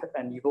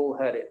 and you've all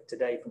heard it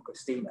today from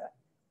Christina,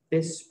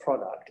 this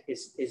product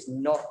is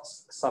not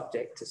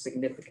subject to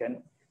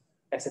significant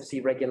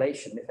SFC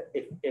regulation,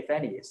 if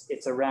any.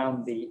 It's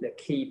around the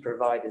key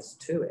providers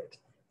to it.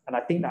 And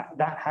I think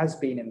that has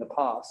been in the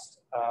past,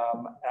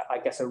 I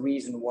guess, a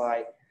reason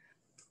why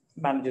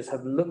managers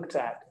have looked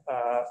at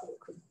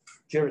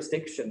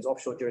jurisdictions,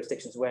 offshore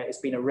jurisdictions, where it's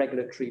been a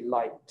regulatory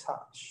light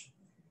touch.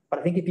 But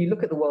I think if you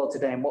look at the world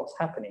today and what's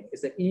happening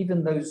is that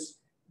even those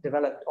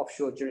developed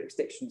offshore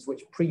jurisdictions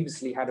which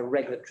previously had a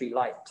regulatory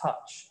light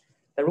touch,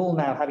 they're all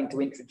now having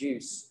to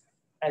introduce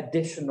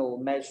additional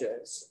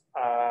measures,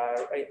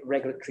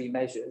 regulatory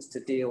measures to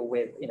deal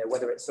with,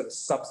 whether it's sort of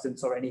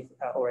substance or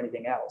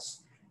anything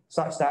else,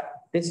 such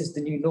that this is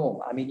the new norm.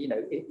 I mean,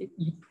 if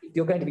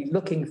you're going to be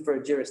looking for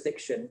a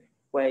jurisdiction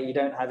where you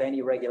don't have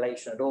any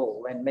regulation at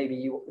all, then maybe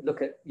you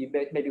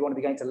maybe want to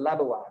be going to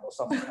Labuan or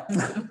something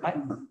else. Right?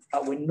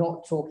 We're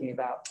not talking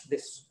about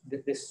these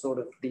sort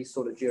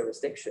of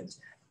jurisdictions.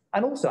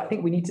 And also, I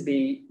think we need to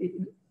be,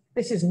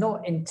 this is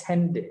not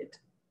intended,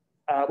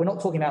 we're not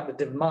talking about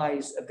the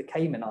demise of the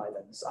Cayman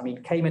Islands. I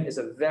mean, Cayman is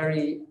a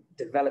very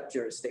developed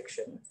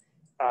jurisdiction.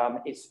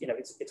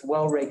 It's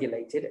well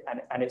regulated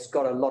and it's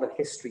got a lot of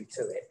history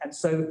to it. And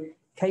so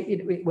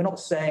we're not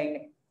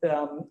saying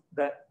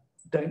that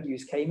don't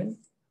use Cayman.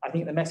 I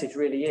think the message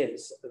really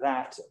is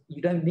that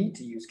you don't need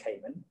to use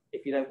Cayman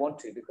if you don't want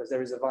to, because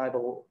there is a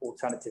viable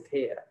alternative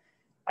here.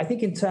 I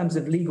think in terms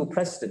of legal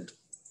precedent,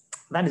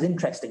 that is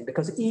interesting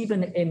because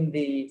even in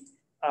the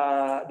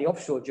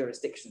offshore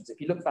jurisdictions, if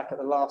you look back at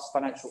the last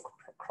financial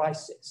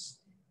crisis,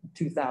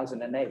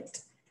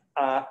 2008,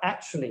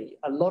 actually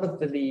a lot of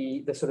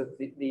the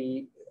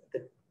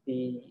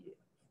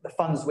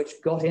funds which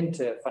got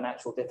into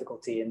financial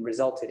difficulty and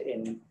resulted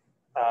in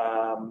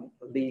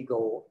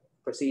legal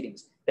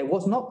proceedings, there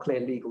was not clear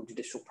legal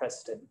judicial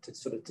precedent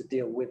to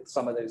deal with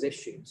some of those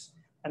issues.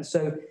 And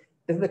so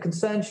the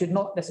concern should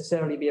not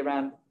necessarily be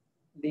around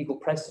legal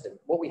precedent.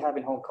 What we have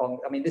in Hong Kong,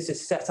 I mean, this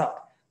is set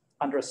up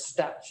under a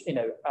statute,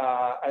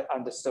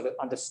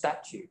 under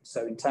statute.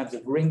 So in terms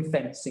of ring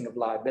fencing of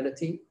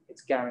liability,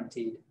 it's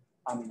guaranteed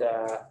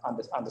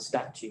under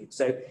statute.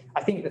 So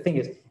I think the thing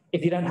is,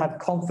 if you don't have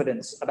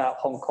confidence about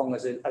Hong Kong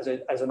as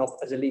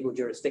a legal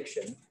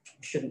jurisdiction,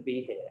 you shouldn't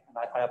be here.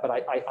 And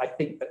I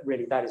think that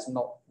really that is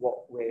not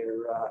what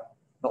we're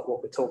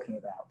talking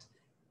about.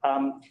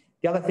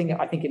 The other thing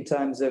I think in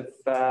terms of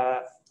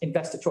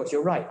investor choice,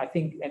 you're right. I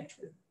think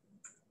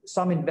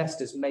some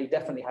investors may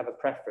definitely have a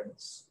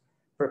preference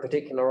for a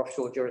particular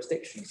offshore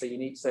jurisdiction. So you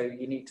need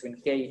to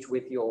engage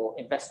with your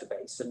investor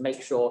base and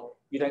make sure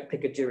you don't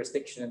pick a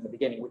jurisdiction in the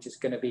beginning, which is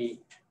going to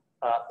be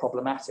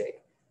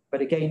problematic.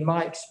 But again,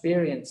 my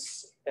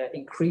experience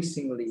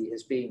increasingly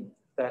has been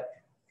that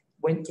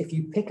if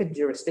you pick a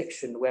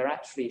jurisdiction where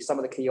actually some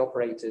of the key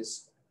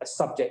operators are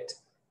subject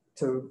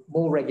to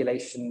more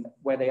regulation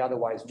where they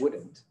otherwise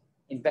wouldn't,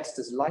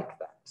 investors like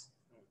that.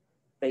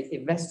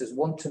 Investors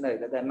want to know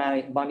that their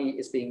money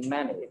is being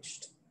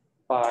managed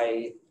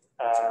by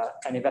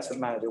an investment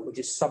manager which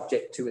is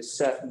subject to a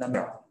certain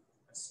amount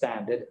of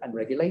standard and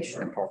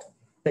regulation.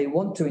 They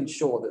want to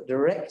ensure that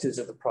directors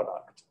of the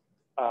product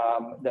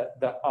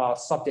that are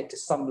subject to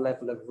some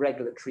level of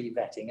regulatory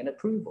vetting and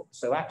approval.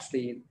 So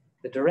actually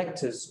the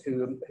directors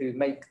who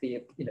make the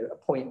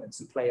appointments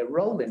and play a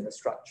role in the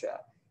structure,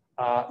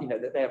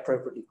 that they're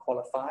appropriately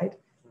qualified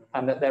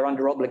and that they're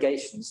under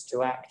obligations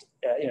to act,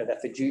 their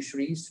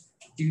fiduciaries,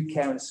 due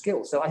care and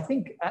skill. So I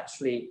think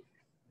actually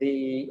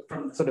to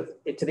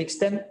the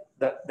extent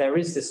that there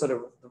is this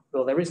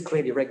there is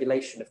clearly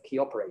regulation of key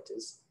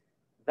operators,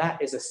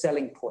 that is a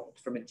selling point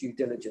from a due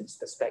diligence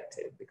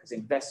perspective, because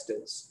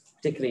investors,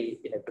 particularly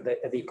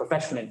the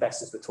professional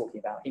investors we're talking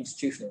about,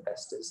 institutional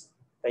investors,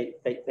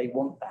 they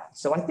want that.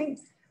 So I think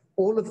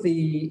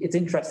it's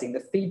interesting,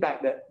 the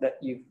feedback that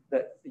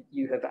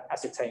you have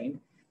ascertained,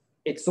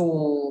 it's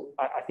all,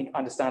 I think,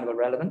 understandable,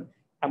 relevant.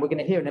 And we're going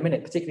to hear in a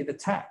minute, particularly the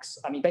tax.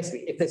 I mean,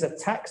 basically, if there's a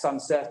tax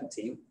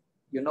uncertainty,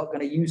 you're not going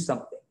to use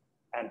something.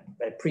 And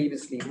there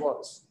previously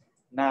was.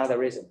 Now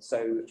there isn't.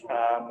 So,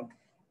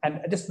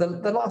 and just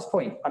the last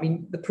point, I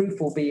mean, the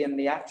proof will be in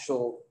the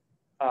actual,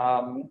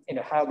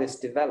 how this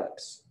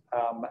develops.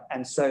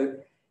 And so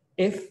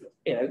if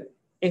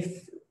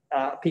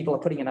people are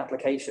putting in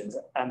applications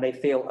and they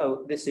feel,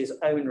 oh, this is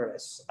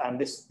onerous and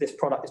this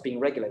product is being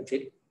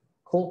regulated,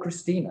 call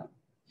Christina.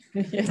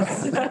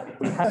 Yes.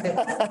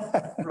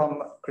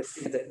 from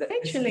Christina.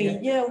 Actually,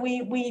 yeah,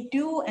 we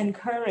do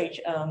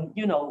encourage,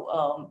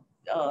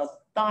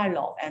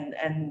 dialogue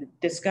and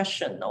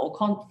discussion or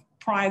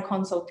prior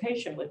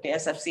consultation with the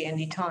SFC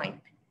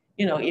anytime.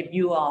 If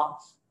you are,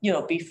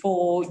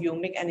 before you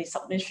make any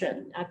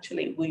submission,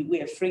 actually,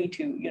 we are free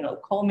to,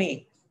 call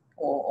me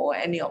or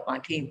any of my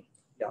team.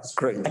 That's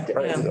great.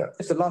 Yeah.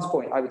 Just the last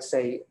point I would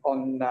say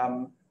on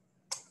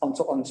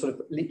sort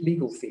of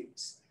legal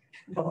fees.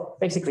 Well,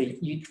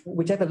 basically,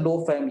 whichever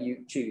law firm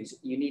you choose,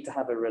 you need to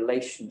have a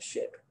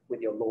relationship with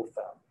your law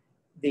firm.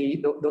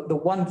 The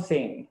one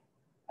thing,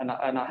 and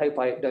I hope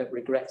I don't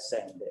regret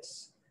saying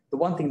this, the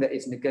one thing that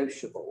is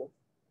negotiable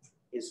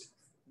is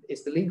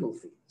the legal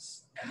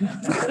fees.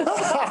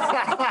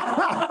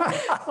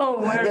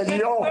 Oh,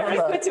 very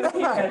good to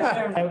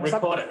hear.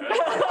 Record it.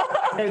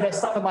 There's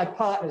some of my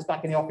partners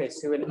back in the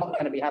office who are not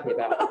going to be happy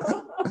about it.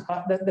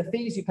 The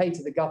fees you pay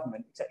to the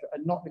government, etc., are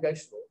not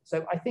negotiable.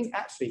 So I think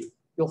actually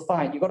you'll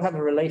find you've got to have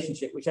a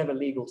relationship, whichever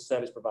legal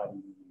service provider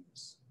you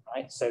use,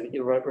 right? So that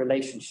your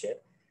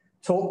relationship,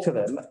 talk to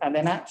them, and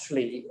then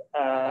actually,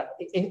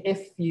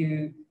 if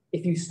you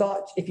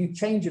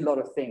change a lot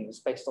of things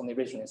based on the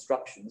original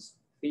instructions,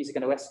 fees are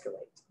going to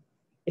escalate.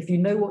 If you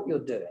know what you're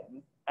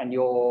doing and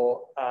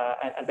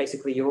and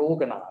basically you're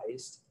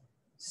organised,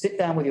 sit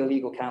down with your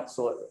legal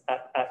counsel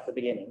at the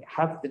beginning,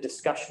 have the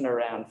discussion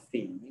around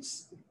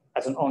fees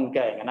as an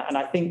ongoing. And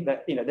I think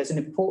that,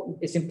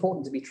 it's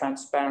important to be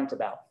transparent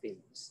about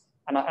fees.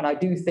 And I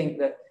do think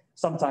that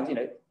sometimes,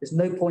 there's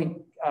no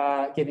point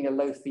giving a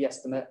low fee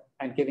estimate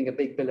and giving a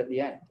big bill at the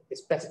end.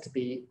 It's better to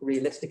be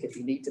realistic if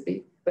you need to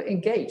be, but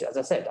engage, as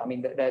I said. I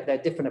mean, there are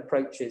different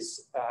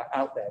approaches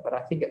out there, but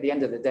I think at the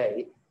end of the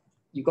day,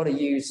 you've got to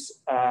use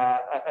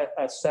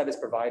a service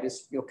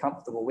providers you're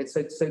comfortable with.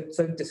 So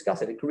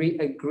discuss it,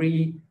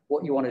 agree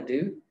what you want to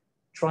do,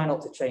 try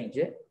not to change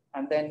it,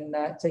 and then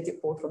take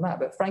it forward from that.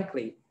 But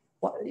frankly,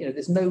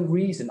 there's no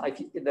reason. I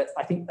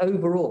think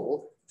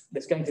overall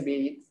there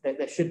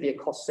should be a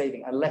cost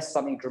saving unless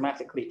something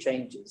dramatically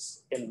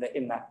changes in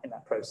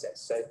that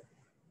process. So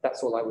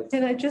that's all I would.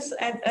 Can I just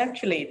add?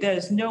 Actually,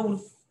 there's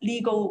no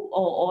legal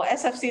or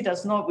SFC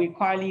does not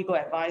require legal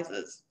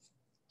advisors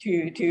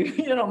to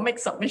make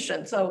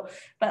submission. So,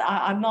 but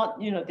I'm not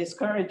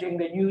discouraging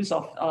the use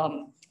of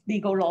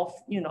legal law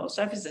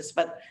services,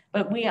 but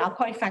we are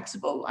quite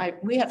flexible.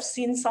 We have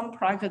seen some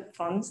private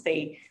funds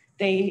they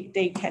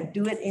can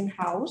do it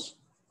in-house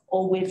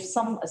or with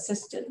some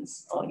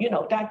assistance, or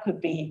that could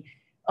be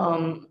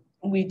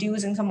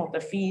reducing some of the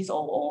fees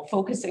or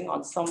focusing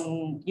on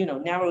some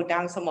narrow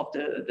down some of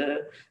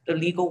the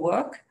legal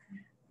work.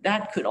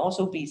 That could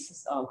also be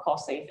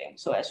cost saving.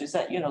 So as you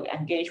said,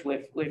 engage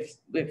with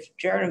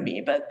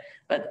Jeremy, but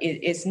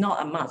it's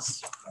not a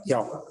must.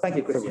 Yeah. Thank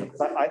you, Christina.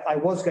 I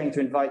was going to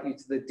invite you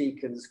to the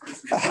Deacons.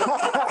 Okay.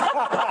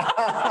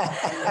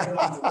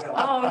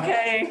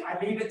 I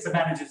leave it to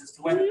managers as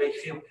to whether they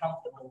feel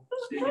comfortable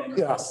doing it.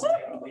 Yes.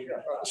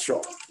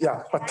 Sure.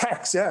 Yeah. But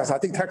tax, yes, I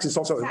think tax is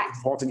also an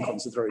important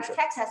consideration.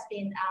 Tax has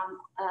been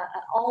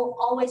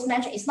always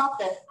mentioned. It's not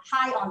the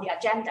high on the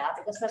agenda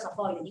because first of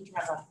all, you need to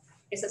have a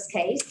business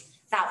case.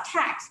 Now,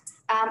 tax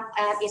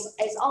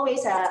is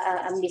always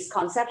a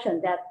misconception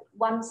that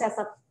one sets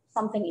up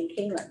something in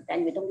Cayman,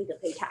 then we don't need to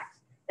pay tax.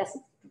 That's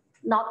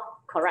not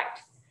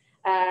correct.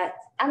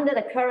 Under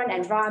the current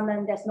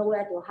environment, there's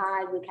nowhere to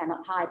hide. We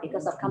cannot hide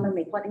because of common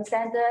reporting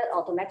standard,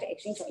 automatic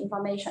exchange of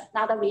information.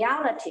 Now, the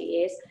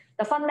reality is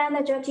the fund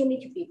manager team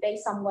need to be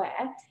based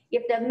somewhere.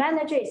 If the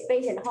manager is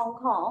based in Hong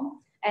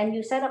Kong and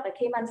you set up a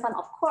Cayman fund,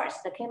 of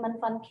course, the Cayman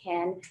fund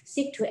can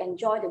seek to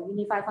enjoy the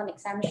Unified Fund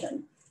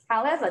exemption.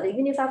 However, the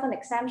Unified Fund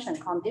exemption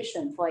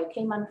condition for a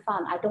Cayman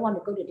fund, I don't want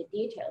to go to the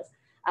details,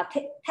 are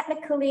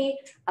technically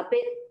a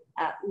bit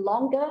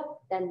longer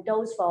than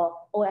those for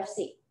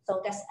OFC. So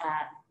that's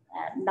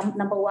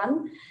number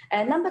one.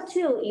 Number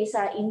two is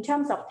in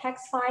terms of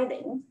tax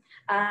filing,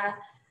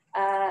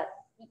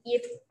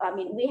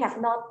 we have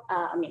not,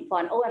 for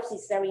an OFC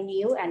it's very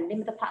new and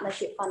limited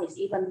partnership fund is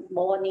even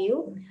more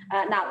new.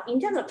 Now, in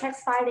terms of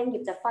tax filing,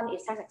 if the fund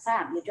is tax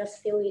exempt, you just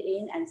fill it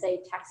in and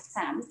say tax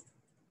exempt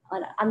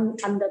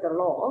under the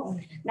law.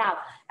 Now,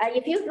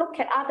 if you look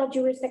at other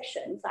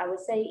jurisdictions, I would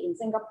say in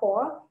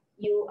Singapore,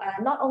 you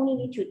not only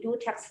need to do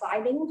tax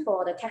filing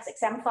for the tax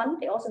exempt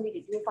fund, they also need to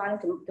do filing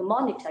to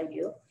monitor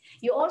you.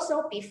 You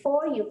also,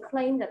 before you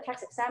claim the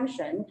tax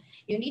exemption,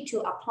 you need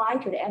to apply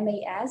to the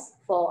MAS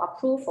for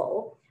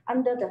approval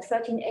under the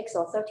 13X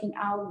or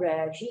 13R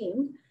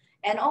regime.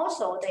 And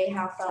also they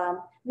have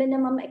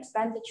minimum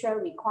expenditure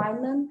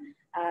requirement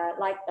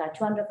like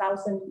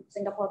 200,000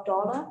 Singapore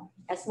dollar,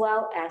 as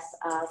well as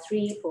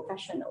 3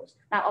 professionals.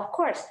 Now, of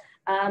course,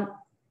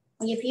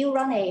 if you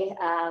run a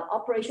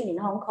operation in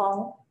Hong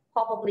Kong,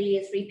 probably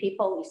 3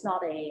 people is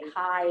not a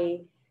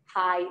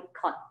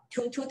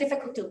too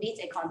difficult to meet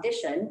a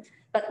condition.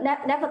 But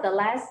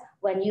nevertheless,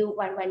 when you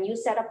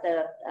set up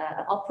the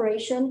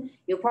operation,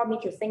 you probably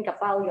need to think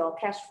about your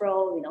cash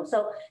flow.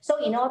 So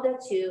in order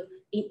to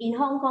in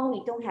Hong Kong,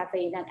 we don't have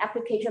an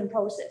application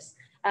process.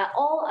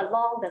 all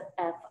along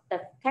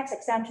the tax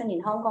exemption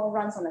in Hong Kong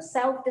runs on a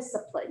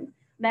self-disciplined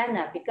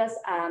manner because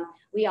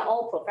we are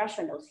all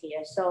professionals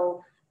here.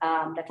 So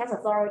the tax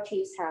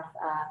authorities have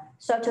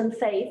certain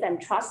faith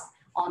and trust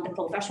on the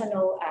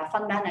professional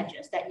fund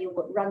managers that you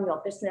would run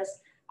your business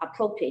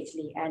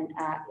appropriately and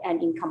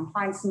in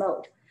compliance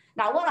mode.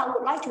 Now, what I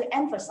would like to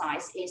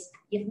emphasize is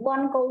if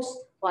one goes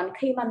on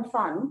Cayman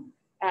fund,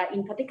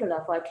 in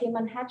particular for a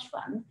Cayman hedge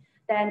fund,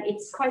 then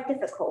it's quite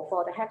difficult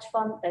for the hedge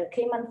fund, the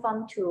Cayman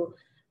fund to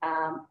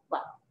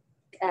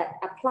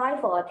apply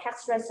for a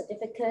tax rate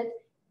certificate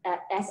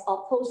as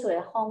opposed to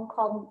a Hong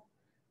Kong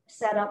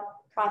set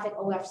up private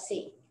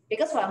OFC.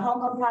 Because for a Hong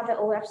Kong private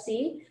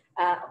OFC,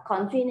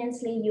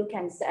 conveniently you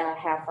can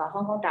have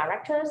Hong Kong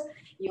directors,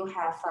 you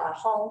have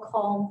Hong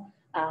Kong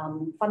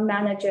fund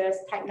managers,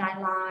 Type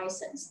 9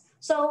 license.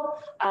 So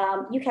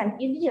you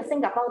need to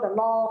think about the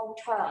long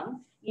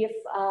term. If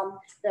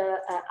the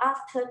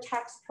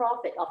after-tax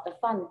profit of the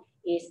fund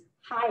is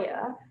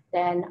higher,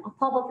 then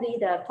probably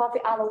the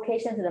profit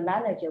allocation to the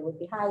manager would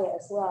be higher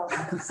as well.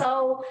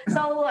 So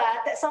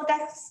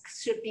that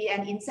should be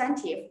an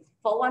incentive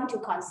for one to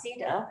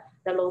consider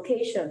the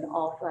location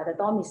of the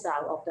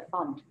domicile of the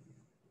fund.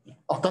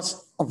 Oh,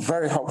 that's a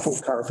very helpful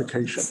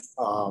clarification,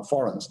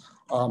 Florence.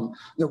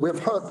 We've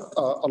heard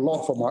a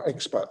lot from our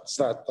experts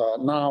that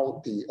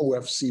now the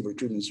OFC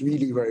regime is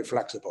really very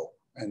flexible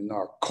and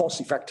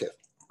cost-effective.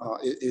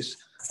 It is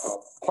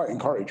quite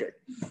encouraging.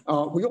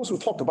 We also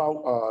talked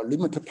about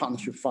limited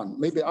partnership fund.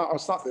 Maybe I'll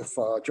start with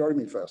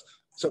Jeremy first.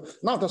 So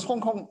now does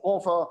Hong Kong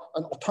offer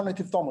an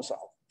alternative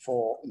domicile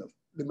for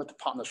limited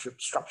partnership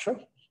structure?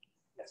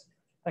 Yes,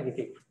 thank you,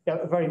 Keith.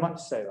 Yeah, very much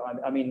so.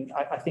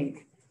 I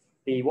think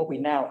what we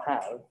now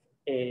have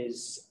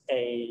is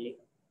a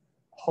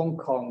Hong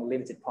Kong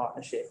limited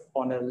partnership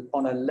on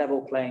a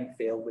level playing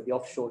field with the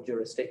offshore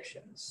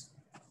jurisdictions,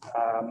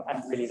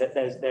 and really that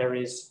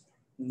there's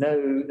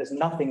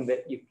nothing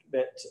that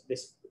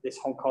this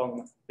Hong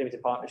Kong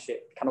limited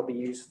partnership cannot be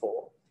used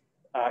for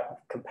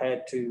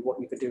compared to what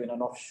you could do in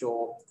an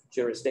offshore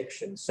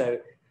jurisdiction. So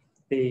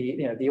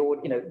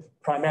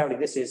primarily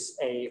this is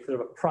a sort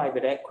of a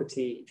private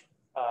equity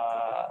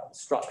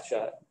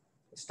structure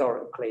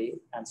historically,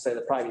 and so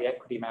the private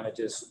equity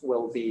managers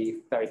will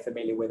be very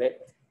familiar with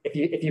it.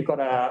 If you've got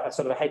a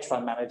sort of a hedge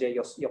fund manager,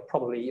 you're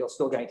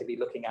still going to be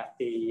looking at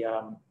the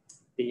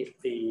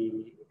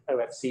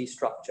OFC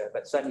structure,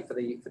 but certainly for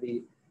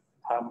the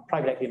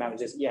private equity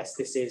managers, yes,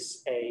 this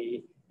is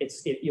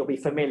you'll be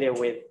familiar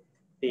with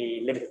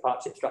the limited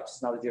partnership structures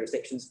in other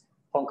jurisdictions.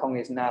 Hong Kong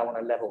is now on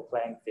a level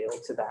playing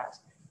field to that.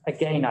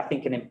 Again, I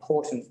think an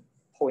important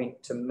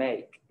point to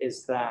make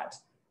is that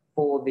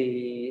for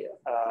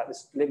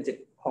this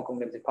Hong Kong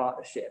limited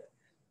partnership,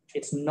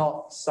 it's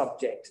not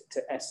subject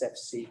to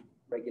SFC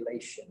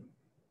regulation.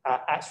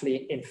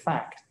 Actually, in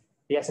fact,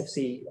 the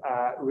SFC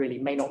really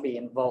may not be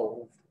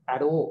involved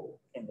at all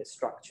in this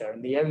structure,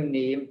 and the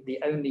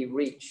only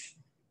reach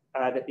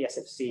that the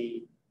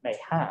SFC may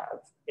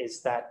have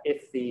is that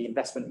if the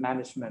investment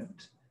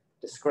management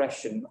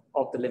discretion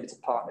of the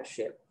limited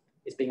partnership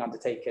is being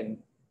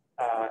undertaken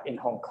in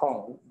Hong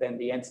Kong, then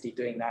the entity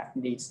doing that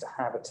needs to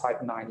have a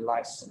Type 9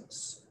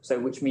 license. So,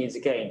 which means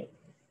again,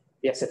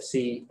 the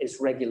SFC is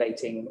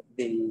regulating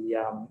the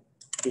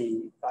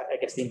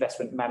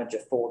investment manager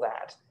for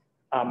that.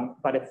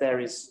 But if there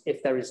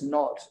is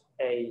not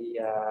a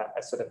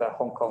sort of a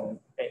Hong Kong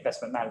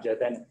investment manager,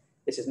 then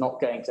this is not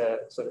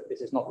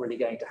really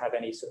going to have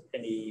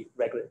any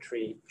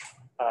regulatory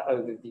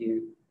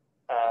overview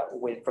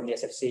from the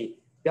SFC.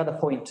 The other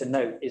point to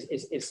note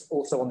is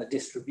also on the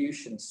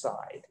distribution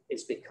side,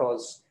 is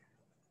because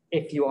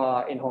if you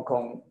are in Hong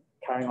Kong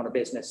carrying on a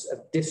business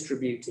of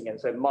distributing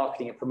and so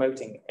marketing and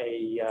promoting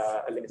a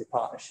limited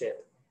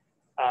partnership,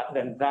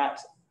 then that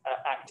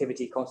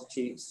activity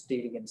constitutes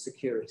dealing in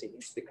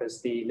securities,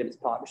 because the limited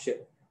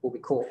partnership will be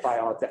caught by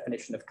our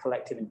definition of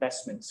collective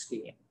investment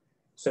scheme.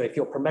 So if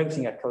you're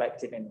promoting a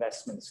collective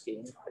investment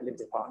scheme, a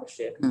limited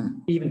partnership,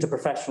 even to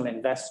professional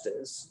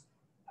investors,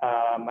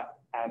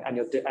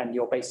 and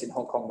you're based in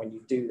Hong Kong when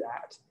you do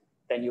that,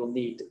 then you'll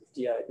need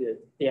the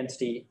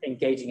entity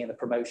engaging in the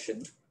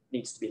promotion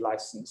needs to be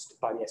licensed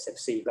by the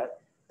SFC,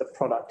 but the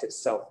product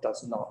itself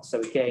does not. So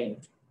again,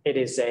 it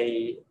is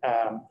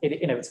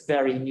it's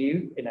very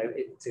new,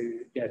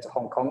 to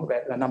Hong Kong,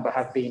 but a number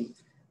have been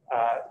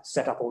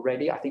set up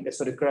already. I think there's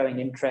sort of growing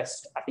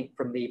interest, I think,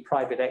 from the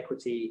private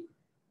equity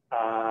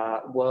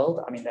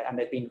world. I mean, and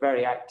they've been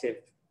very active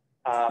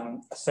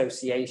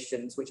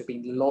associations which have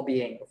been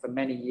lobbying for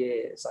many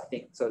years, I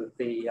think, sort of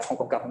the Hong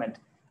Kong government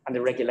and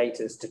the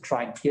regulators to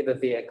try and give a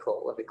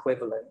vehicle of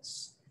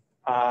equivalence,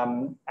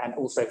 and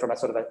also from a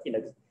sort of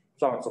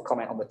Florence will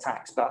comment on the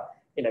tax, but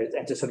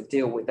and to sort of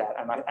deal with that.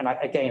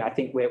 Again, I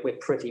think we're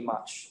pretty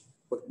much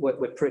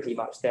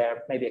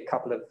there. Maybe a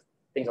couple of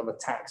things on the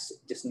tax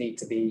just need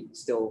to be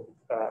still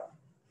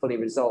fully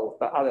resolved,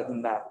 but other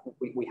than that,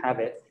 we have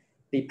it.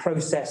 The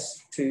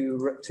process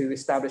to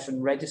establish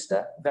and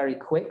register, very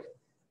quick,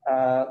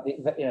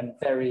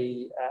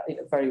 very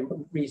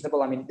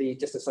reasonable. I mean,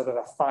 just a sort of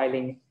a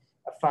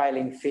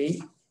filing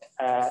fee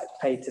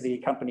paid to the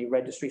company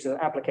registry. So an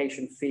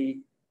application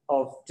fee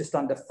of just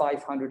under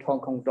 500 Hong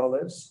Kong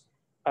dollars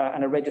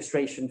and a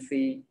registration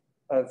fee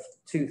of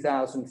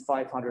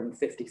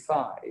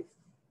 2,555.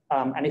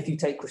 And if you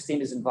take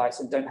Christina's advice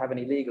and don't have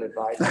any legal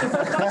advice,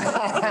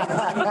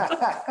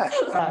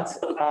 but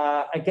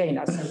again,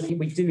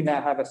 we do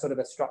now have a sort of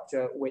a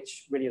structure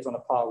which really is on a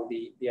par with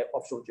the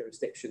offshore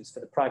jurisdictions for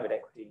the private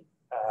equity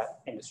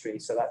industry.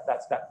 So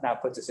that now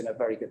puts us in a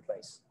very good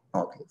place.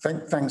 Okay,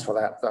 thanks for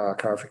that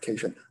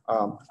clarification.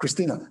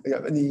 Christina,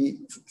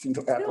 anything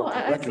to add? No,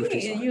 I think,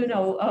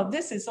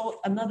 this is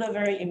another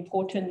very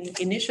important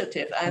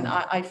initiative, and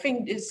I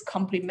think it's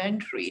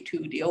complementary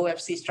to the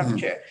OFC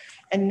structure.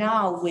 And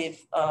now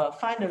with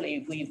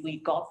finally we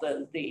got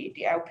the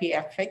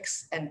LPF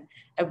fix, and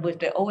with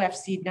the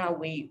OFC now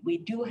we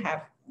do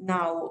have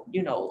now,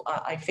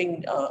 I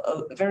think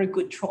a very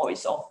good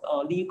choice of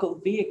legal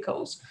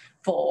vehicles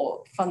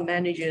for fund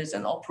managers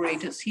and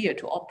operators here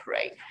to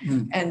operate.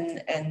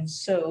 And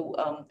so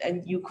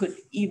you could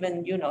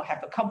even,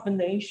 have a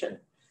combination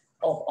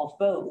of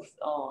both.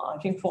 I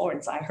think,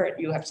 Florence, I heard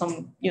you have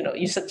some,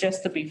 you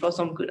suggested before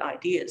some good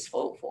ideas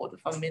for the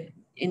fund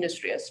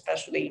industry,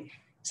 especially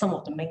some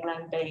of the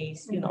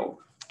mainland-based,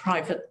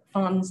 private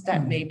funds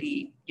that may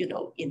be,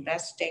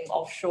 investing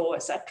offshore,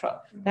 etc.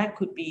 That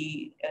could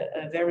be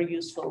a very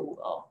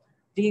useful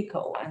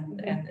vehicle.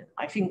 And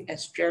I think,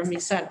 as Jeremy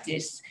said,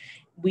 it's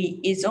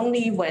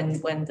only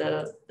when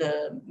the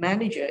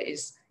manager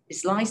is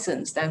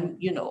licensed, then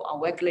our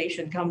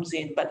regulation comes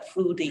in, but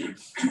through the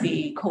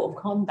code of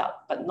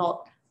conduct, but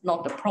not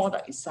the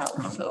product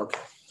itself.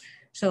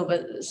 So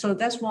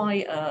that's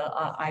why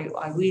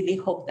I really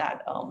hope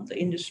that the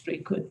industry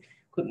could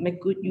make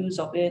good use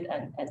of it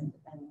and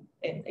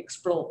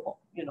explore.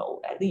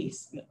 At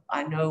least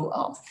I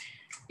know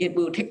it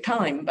will take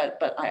time, but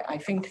I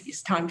think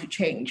it's time to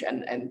change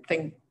and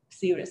think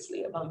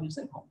seriously about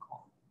using Hong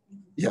Kong.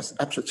 Yes,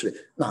 absolutely.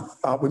 Now,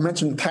 we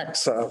mentioned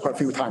tax quite a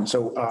few times.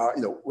 So,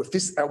 with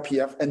this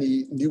LPF,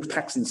 any new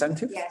tax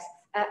incentive? Yes,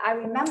 I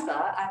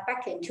remember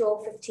back in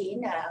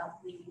 2015,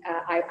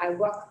 I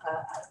worked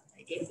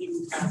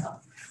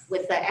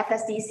with the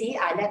FSDC.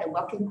 I led a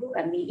working group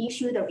and we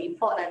issued a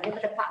report on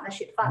limited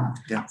partnership fund.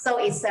 So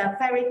it's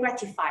very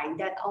gratifying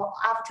that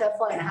after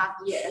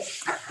 4.5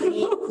 years,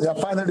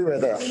 finally we're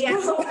there. We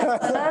are so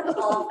concerned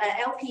of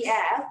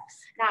LPF.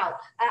 Now,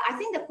 I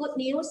think the good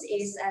news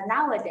is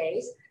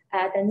nowadays,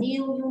 the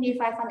new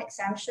Unified Fund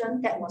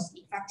Exemption that was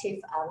effective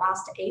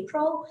last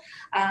April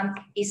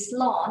is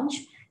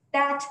launched,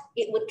 that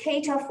it would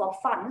cater for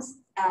funds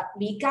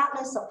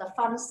regardless of the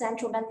fund's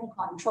central banking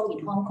control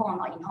in Hong Kong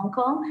or not in Hong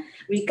Kong,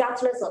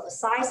 regardless of the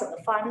size of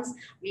the funds,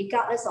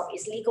 regardless of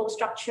its legal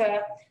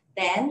structure,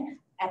 then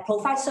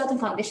provide certain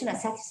conditions are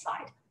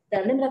satisfied.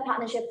 The limited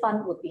partnership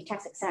fund would be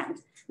tax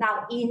exempt.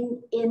 Now,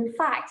 in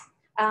fact,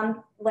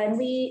 when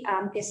we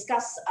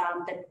discuss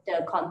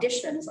the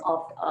conditions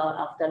of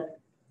the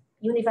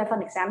Unified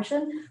Fund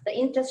Exemption, the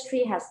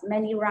industry has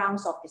many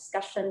rounds of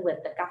discussion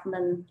with the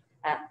government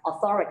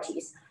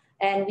authorities.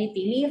 And we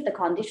believe the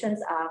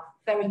conditions are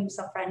very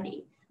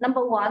user-friendly.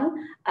 Number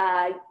one,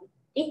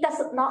 it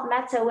does not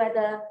matter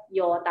whether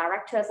your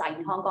directors are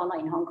in Hong Kong or not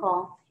in Hong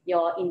Kong,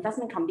 your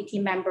investment committee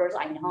members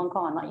are in Hong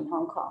Kong or not in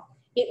Hong Kong.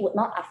 It would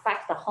not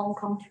affect the Hong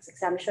Kong tax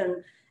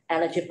exemption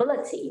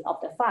eligibility of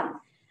the fund.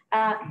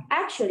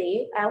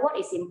 Actually, what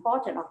is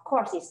important, of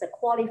course, is the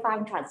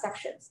qualifying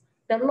transactions.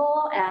 The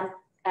law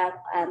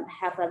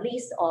have a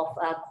list of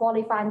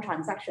qualifying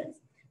transactions.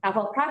 Now,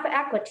 for private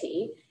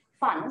equity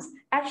funds,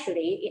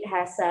 actually, it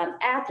has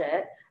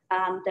added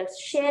the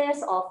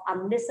shares of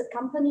unlisted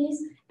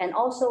companies and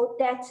also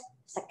debt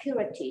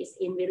securities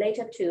in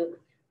related to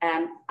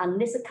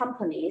unlisted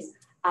companies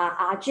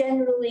are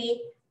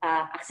generally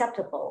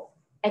acceptable,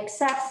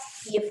 except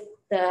if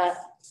the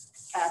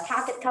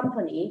target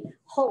company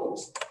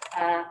holds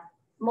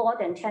more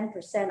than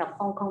 10% of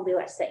Hong Kong real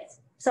estate.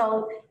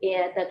 So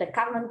the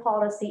government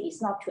policy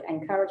is not to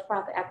encourage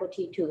private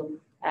equity to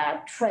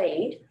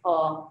trade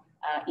or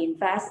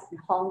invest in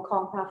Hong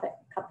Kong private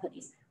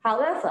companies.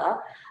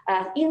 However,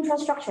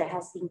 infrastructure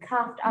has been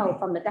carved out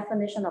from the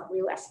definition of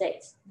real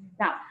estate.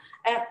 Now,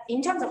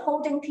 in terms of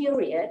holding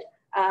period,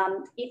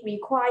 it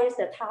requires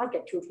the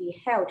target to be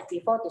held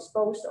before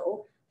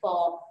disposal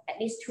for at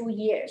least 2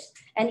 years.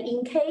 And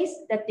in case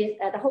that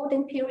the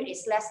holding period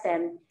is less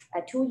than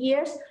 2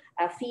 years,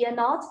 fear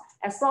not,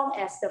 as long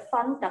as the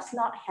fund does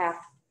not have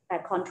a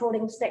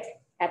controlling stake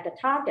at the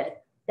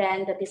target,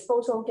 then the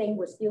disposal gain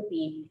will still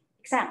be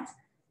exempt.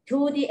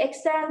 To the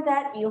extent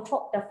that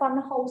the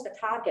fund holds the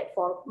target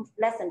for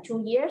less than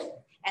 2 years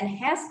and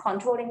has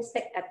controlling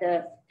stake at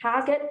the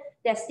target,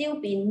 there still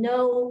be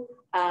no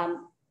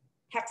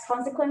tax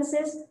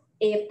consequences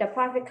if the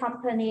private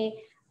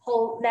company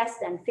hold less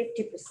than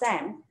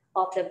 50%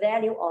 of the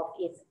value of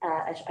its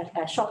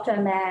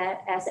short-term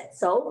assets.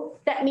 So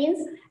that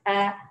means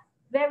I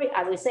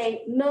would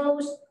say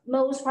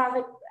most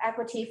private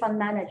equity fund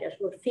managers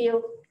would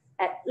feel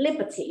at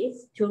liberty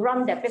to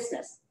run their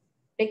business,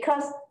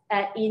 because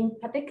in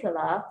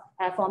particular,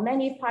 for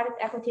many private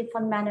equity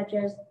fund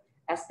managers,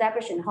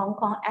 established in Hong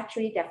Kong,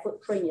 actually their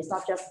footprint is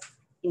not just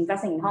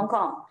investing in Hong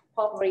Kong,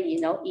 probably,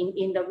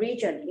 in the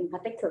region in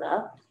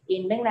particular,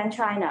 in mainland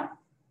China.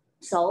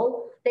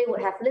 So they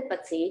would have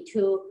liberty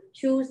to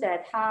choose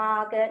their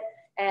target.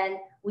 And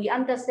we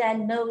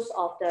understand most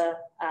of the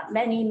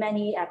many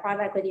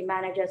private equity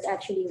managers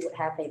actually would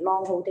have a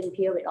long holding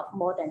period of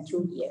more than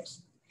 2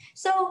 years.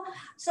 So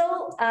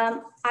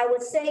I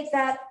would say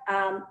that,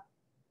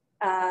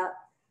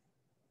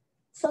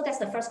 so that's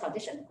the first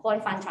condition,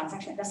 qualifying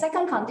transaction. The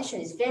second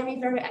condition is very,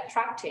 very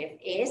attractive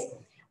is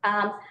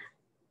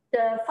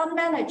the fund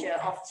manager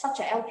of such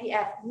a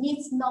LPF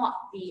needs not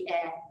be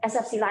a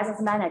SFC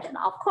licensed manager.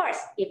 Now, of course,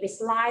 if it's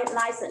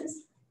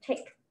licensed,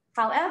 tick.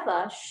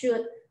 However,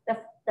 should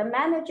the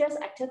manager's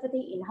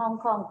activity in Hong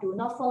Kong do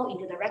not fall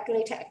into the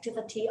regulated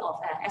activity of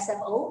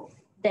SFO,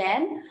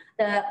 then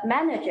the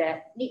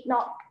manager need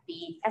not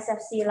be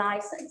SFC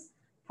licensed,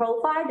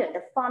 provided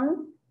the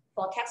fund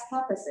for tax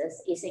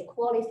purposes is a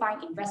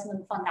qualifying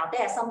investment fund. Now,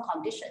 there are some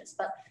conditions,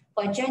 but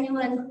for a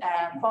genuine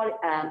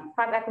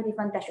private equity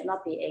fund, that should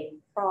not be a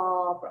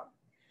problem.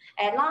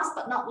 And last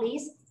but not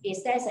least,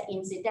 is there's an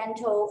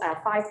incidental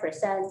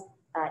 5%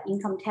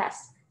 income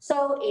tax.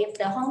 So if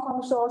the Hong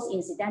Kong source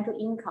incidental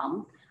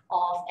income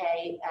of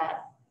a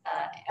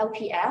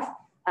LPF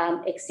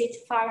exceeds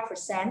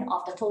 5%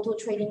 of the total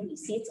trading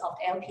receipts of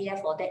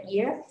LPF for that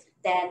year,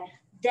 then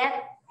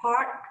that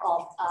part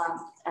of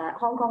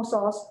Hong Kong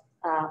source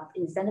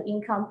incidental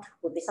income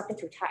would be subject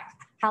to tax.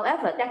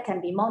 However, that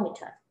can be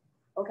monitored.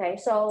 Okay,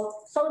 so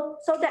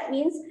that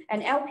means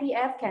an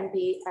LPF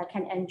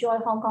can enjoy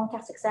Hong Kong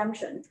tax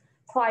exemption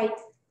quite,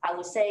 I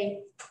would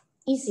say,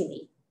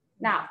 easily.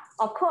 Now,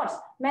 of course,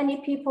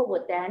 many people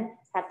would then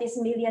have this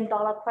 $1 million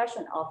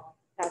question of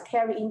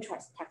carry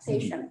interest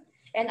taxation.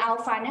 And our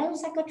financial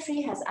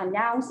secretary has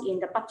announced in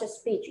the budget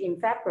speech in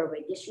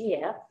February this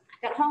year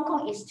that Hong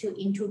Kong is to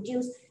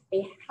introduce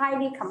a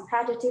highly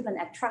competitive and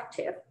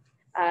attractive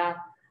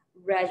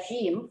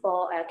regime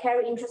for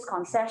carry interest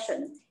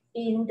concession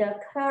in the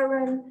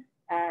current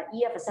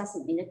year of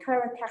assessment, in the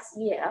current tax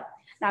year.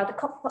 Now, the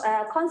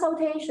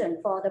consultation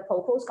for the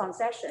proposed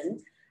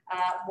concession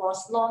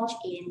was launched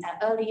in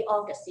early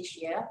August this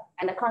year,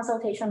 and the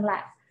consultation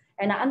lapsed.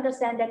 And I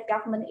understand that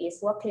government is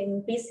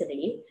working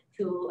busily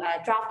to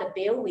draft the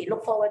bill. We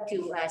look forward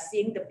to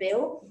seeing the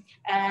bill.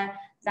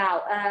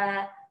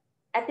 Now,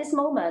 at this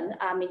moment,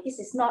 I mean, this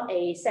is not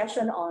a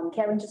session on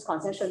carry interest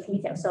concession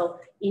details. So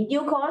in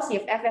due course,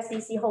 if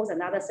FSDC holds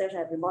another session,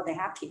 I'd be more than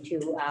happy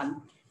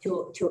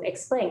to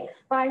explain.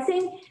 But I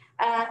think,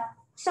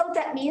 so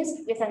that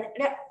means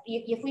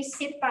if we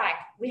sit back,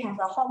 we have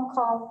a Hong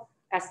Kong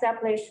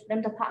established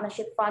limited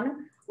partnership fund.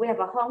 We have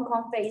a Hong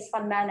Kong-based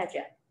fund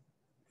manager.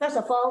 First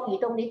of all, you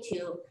don't need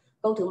to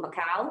go to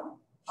Macau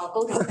or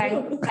go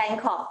to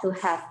Bangkok to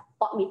have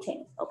board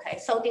meeting. Okay,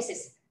 so this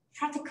is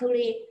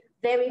practically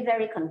very,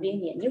 very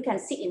convenient. You can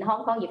sit in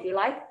Hong Kong if you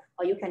like,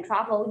 or you can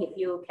travel if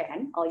you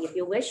can, or if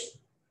you wish.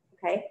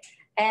 Okay,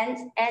 and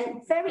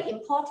very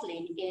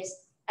importantly is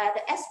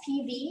the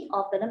SPV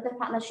of the limited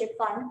partnership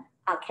fund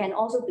can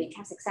also be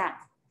tax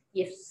exempt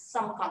if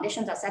some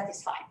conditions are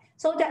satisfied.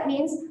 So that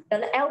means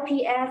the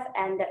LPF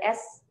and the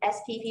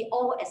SPV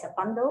all as a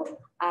bundle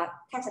are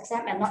tax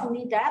exempt, and not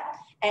only that,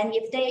 and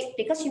if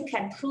because you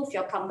can prove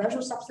your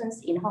commercial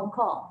substance in Hong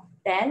Kong,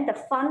 then the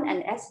fund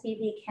and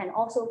SPV can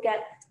also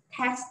get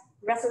tax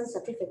residence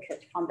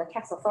certificate from the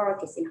tax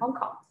authorities in Hong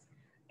Kong.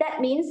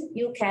 That means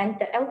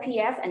the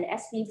LPF and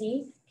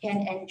SPV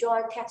can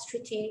enjoy tax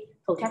treaty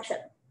protection.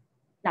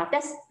 Now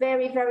that's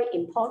very, very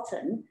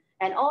important.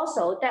 And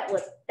also that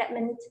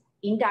means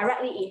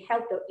indirectly it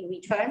helps the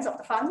returns of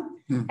the fund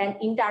and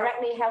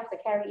indirectly helps the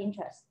carry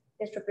interest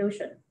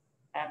distribution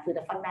to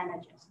the fund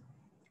managers.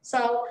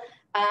 So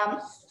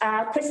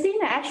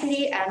Christina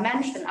actually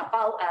mentioned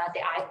about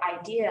the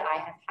idea I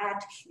have had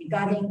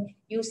regarding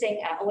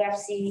using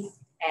OFC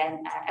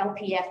and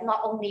LPF, not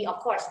only, of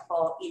course,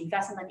 for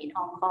investment in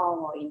Hong Kong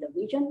or in the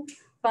region,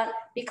 but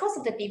because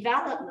of the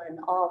development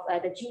of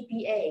the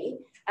GBA,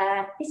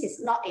 this is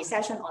not a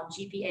session on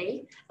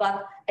GBA,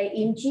 but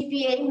in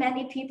GBA,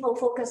 many people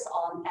focus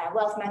on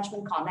Wealth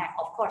Management Connect.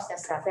 Of course,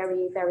 that's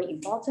very, very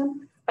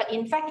important. But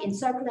in fact, in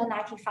Circular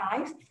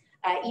 95,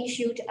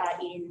 issued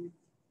in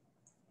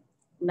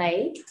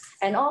May,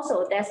 and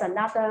also there's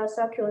another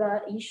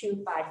circular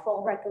issued by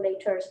 4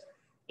 regulators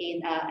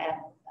in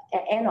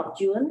at end of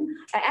June.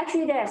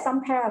 Actually, there are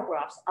some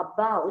paragraphs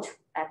about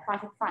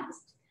private funds.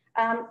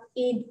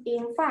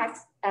 In fact,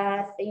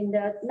 in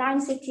the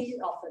 9 cities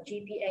of the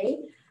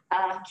GBA,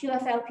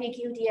 QFLP,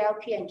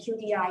 QDLP, and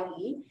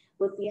QDIE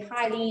would be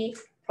highly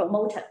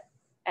promoted,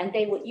 and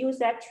they would use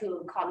that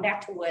to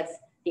connect with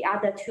the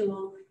other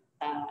 2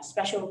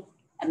 special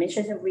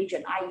administrative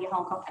region, i.e.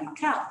 Hong Kong and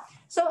Macau.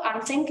 So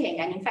I'm thinking,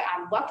 and in fact,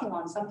 I'm working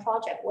on some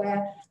project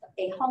where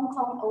a Hong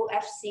Kong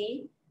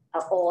OFC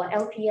or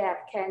LPF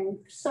can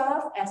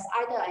serve as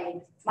either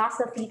a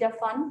master feeder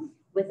fund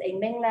with a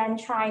mainland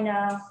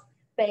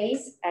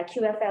China-based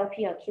QFLP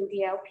or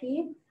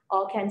QDLP,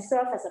 or can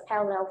serve as a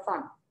parallel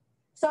fund.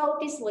 So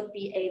this would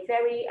be a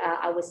very,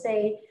 I would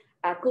say,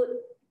 a good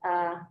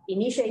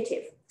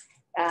initiative.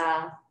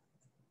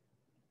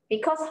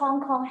 Because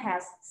Hong Kong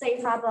has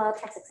safe harbor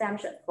tax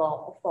exemption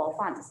for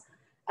funds.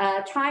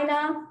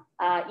 China,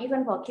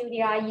 even for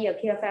QDIE or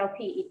QFLP,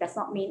 it does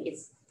not mean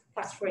it's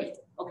tax-free.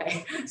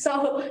 Okay,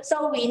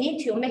 so we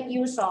need to make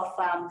use of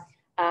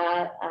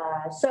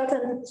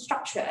certain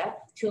structure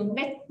to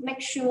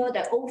make sure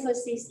that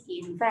overseas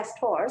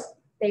investors,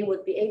 they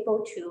would be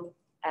able to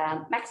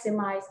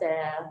maximize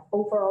their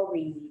overall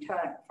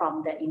return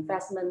from the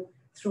investment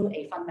through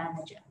a fund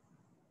manager.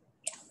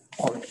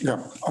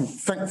 Yeah,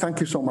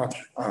 thank you so much,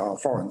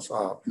 Florence,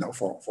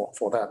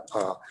 for that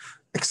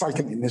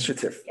exciting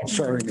initiative,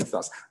 sharing with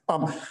us.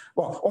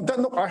 Well, on that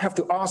note, I have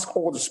to ask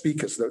all the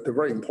speakers the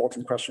very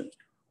important question.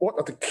 What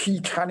are the key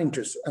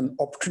challenges and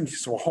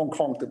opportunities for Hong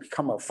Kong to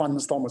become a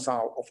funds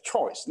domicile of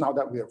choice now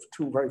that we have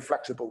two very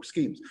flexible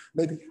schemes?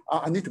 Maybe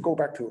I need to go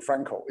back to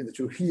Franco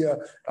to hear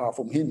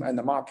from him and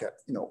the market.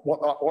 What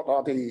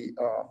are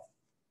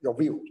your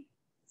views?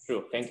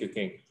 Sure, thank you,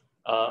 King.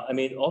 I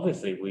mean,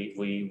 obviously,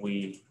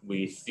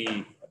 we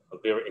see a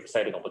very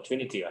exciting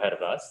opportunity ahead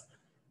of us.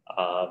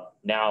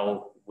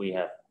 Now we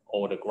have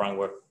all the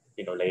groundwork,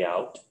 laid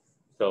out.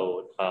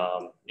 So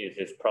it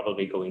is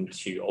probably going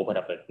to open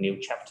up a new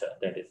chapter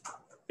that is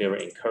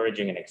very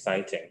encouraging and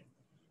exciting.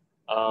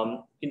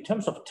 In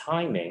terms of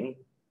timing,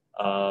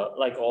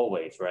 like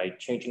always, right,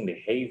 changing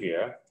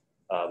behavior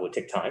will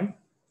take time.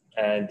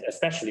 And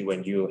especially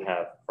when you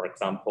have, for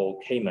example,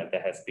 Cayman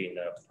that has been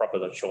a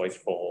popular choice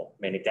for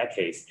many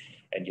decades,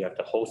 and you have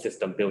the whole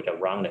system built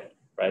around it,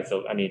 right?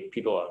 So, I mean,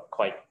 people are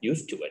quite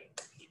used to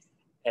it.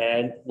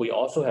 And we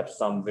also have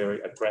some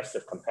very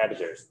aggressive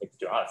competitors next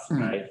to us,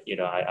 right?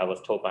 I was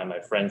told by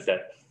my friends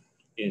that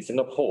in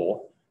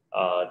Singapore,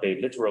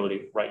 they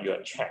literally write you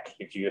a check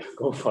if you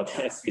go for the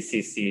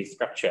SPCC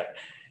structure,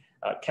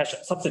 cash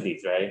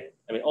subsidies, right?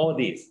 I mean, all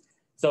these.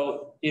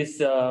 So it's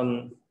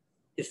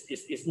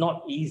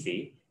not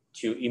easy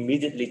to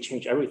immediately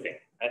change everything.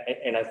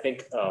 And I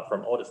think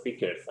from all the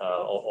speakers,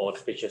 all the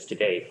speeches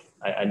today,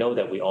 I know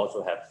that we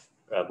also have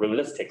a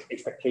realistic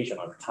expectation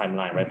on the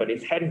timeline, right? But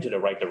it's heading to the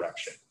right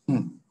direction.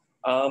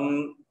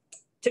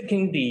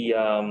 Taking the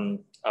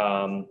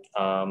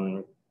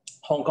Hong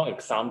Kong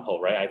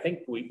example, right? I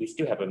think we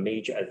still have a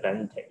major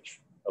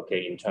advantage,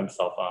 okay, in terms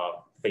of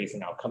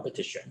facing our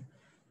competition.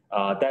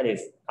 That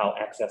is our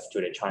access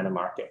to the China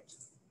market.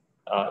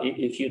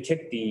 If you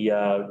take the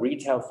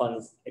retail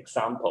funds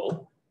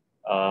example,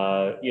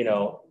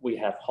 we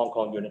have Hong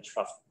Kong Unit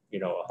Trust,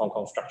 Hong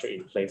Kong structure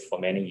in place for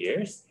many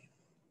years.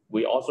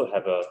 We also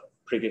have a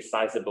pretty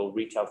sizable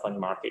retail fund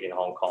market in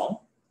Hong Kong.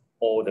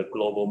 All the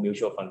global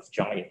mutual funds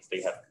giants,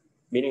 they have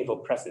meaningful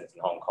presence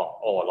in Hong Kong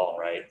all along,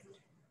 right?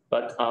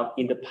 But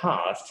in the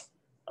past,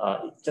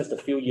 just a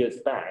few years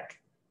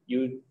back,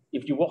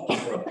 if you walk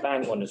into a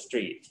bank on the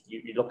street,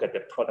 you look at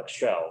the product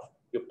shelf,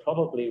 you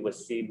probably would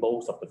see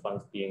most of the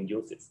funds being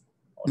used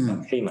on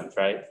some payments,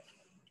 right?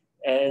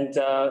 And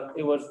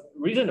it was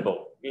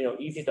reasonable,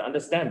 easy to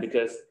understand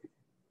because,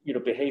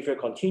 behavior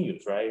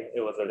continues, right? It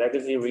was a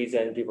legacy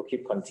reason people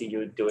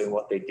continue doing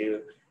what they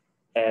do.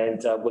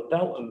 And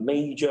without a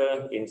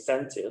major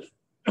incentive,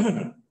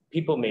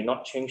 people may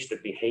not change the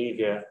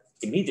behavior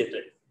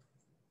immediately.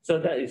 So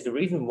that is the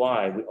reason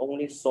why we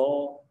only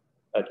saw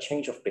a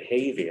change of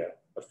behavior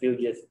a few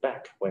years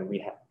back when we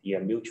had the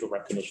mutual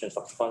recognition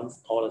of funds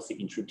policy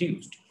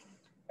introduced.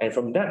 And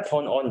from that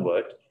point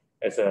onward,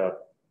 as a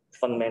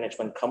fund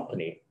management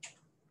company,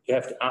 you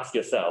have to ask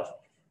yourself,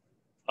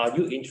 are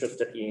you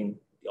interested in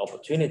the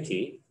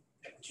opportunity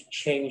to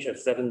change a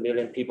 7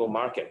 million people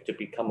market to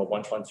become a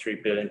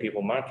 1.3 billion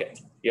people market?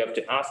 You have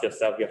to ask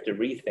yourself, you have to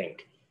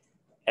rethink.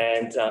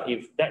 And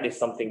if that is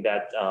something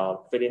that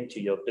fit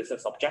into your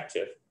business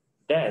objective,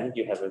 then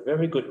you have a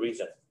very good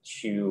reason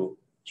to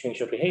change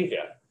your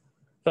behavior.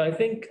 So I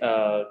think,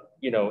 in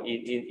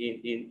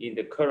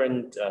the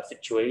current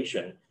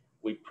situation,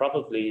 we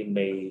probably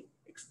may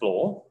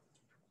explore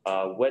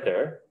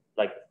whether,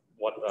 like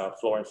what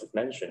Florence has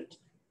mentioned,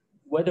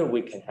 whether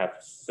we can have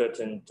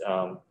certain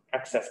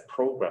access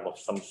program of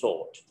some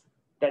sort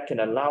that can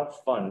allow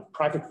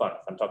private funds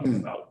I'm talking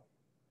about,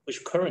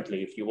 which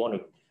currently, if you want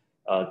to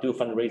do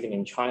fundraising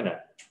in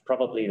China,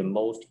 probably the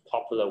most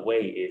popular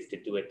way is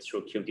to do it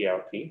through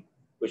QDLP,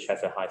 which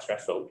has a high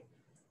threshold.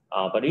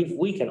 But if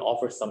we can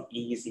offer some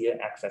easier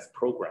access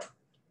program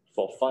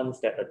for funds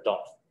that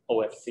adopt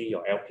OFC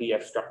or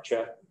LPF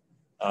structure,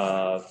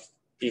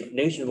 if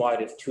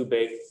nationwide is too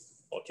big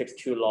or takes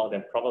too long,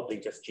 then probably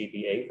just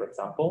GBA, for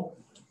example.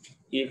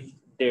 If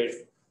there's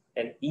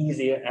an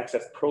easier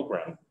access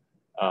program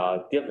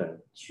given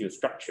to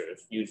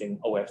structures using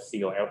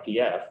OFC or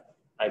LPF,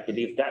 I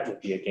believe that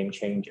would be a game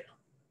changer.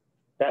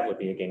 That would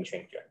be a game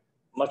changer.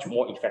 Much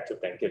more effective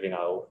than giving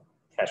out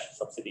cash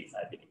subsidies,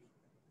 I believe.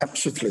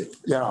 Absolutely,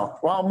 yeah.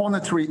 While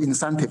monetary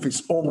incentive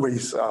is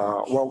always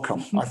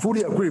welcome, I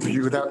fully agree with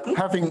you that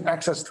having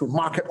access to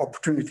market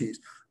opportunities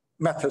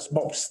matters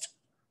most.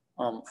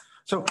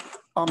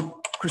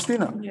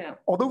 Christina,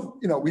 although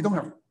we don't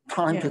have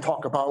time to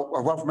talk about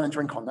Wealth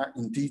Management Connect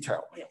in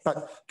detail,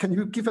 but can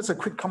you give us a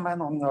quick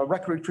comment on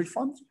regulatory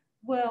funds?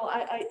 Well,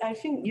 I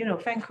think,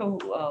 Franco,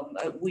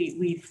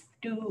 we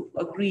do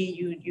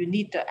agree you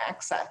need the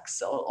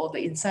access or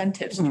the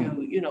incentives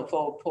to,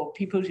 for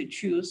people to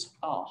choose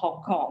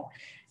Hong Kong.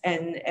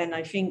 And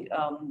I think,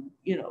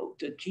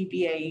 the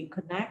GBA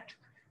Connect,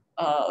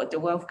 the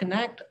Wealth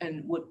Connect,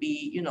 and would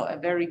be, a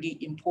very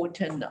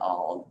important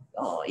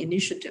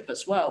initiative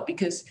as well,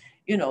 because,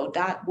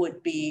 that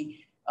would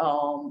be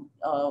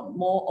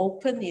more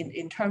open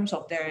in terms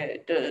of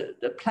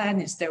the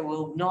plan is there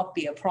will not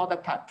be a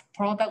product,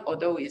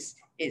 although it's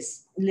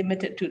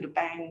limited to the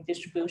bank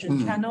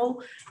distribution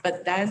channel,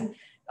 but then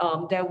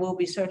there will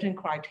be certain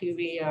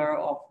criteria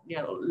of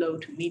low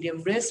to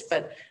medium risk,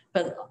 but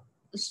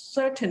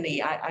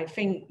certainly I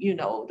think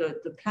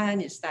the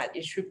plan is that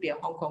it should be a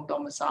Hong Kong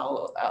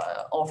domicile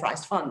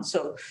authorized fund.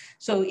 So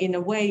in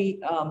a way,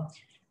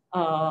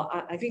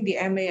 I think the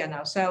MA and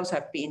ourselves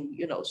have been,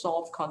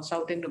 sort of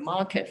consulting the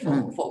market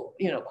for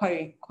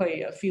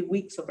quite a few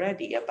weeks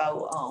already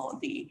about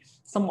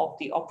some of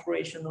the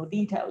operational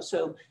details.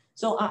 So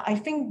I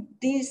think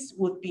this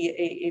would be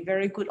a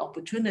very good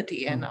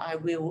opportunity, and I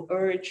would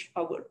urge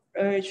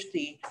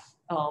the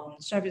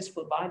service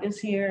providers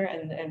here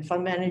and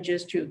fund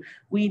managers to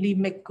really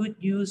make good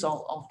use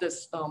of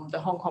this the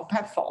Hong Kong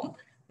platform,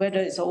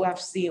 whether it's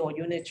OFC or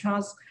unit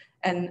trust.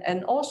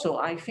 And also,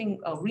 I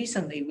think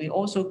recently we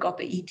also got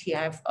the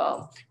ETF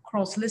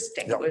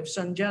cross-listing with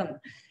Shenzhen.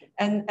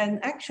 And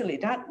actually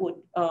that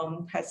would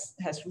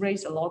has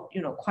raised a lot,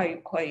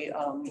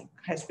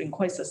 has been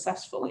quite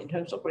successful in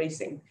terms of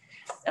raising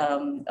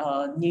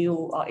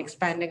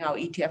expanding our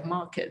ETF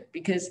market,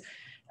 because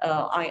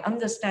I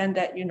understand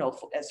that,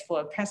 as for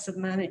a passive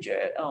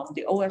manager,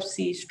 the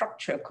OFC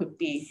structure could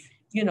be,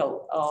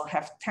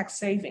 have tax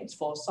savings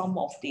for some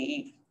of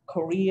the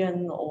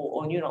Korean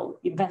or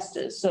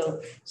investors.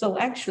 So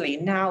actually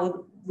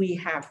now we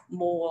have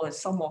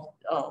some of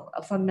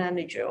a fund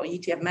manager or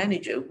ETF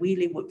manager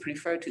really would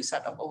prefer to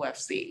set up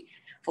OFC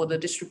for the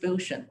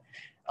distribution.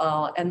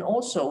 And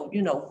also,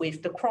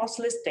 with the cross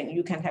listing,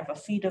 you can have a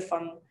feeder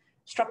fund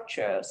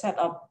structure set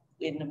up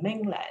in the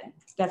mainland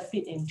that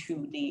fit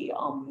into the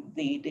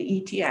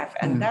ETF,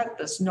 and that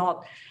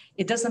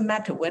it doesn't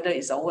matter whether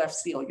it's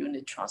OFC or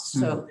unit trust.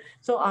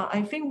 So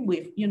I think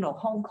with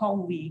Hong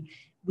Kong,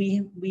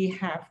 we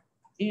have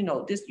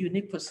this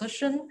unique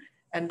position,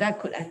 and that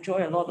could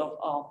enjoy a lot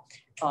of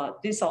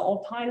these are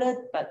all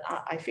pilot, but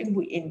I think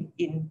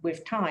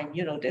with time,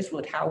 this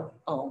would help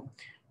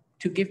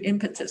to give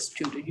impetus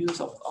to the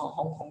use of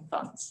Hong Kong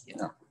funds.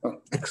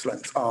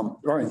 Excellent.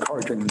 Very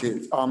encouraging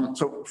indeed.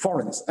 So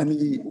Florence,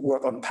 any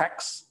word on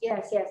tax?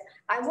 Yes.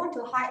 I want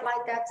to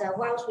highlight that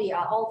whilst we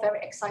are all very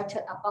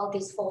excited about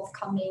this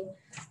forthcoming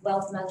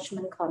Wealth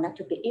Management Connect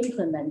to be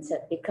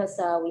implemented, because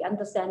we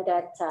understand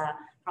that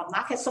from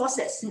market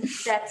sources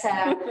that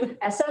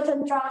a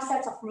certain draft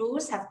set of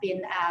rules have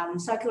been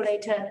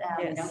circulated,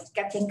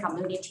 getting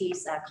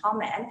communities'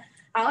 comment.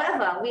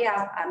 However, we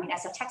are,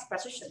 as a tax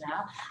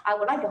practitioner, I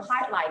would like to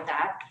highlight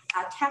that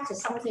tax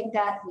is something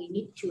that we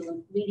need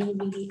to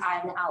really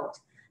iron out.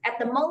 At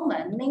the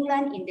moment,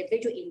 mainland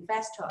individual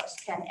investors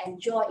can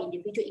enjoy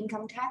individual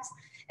income tax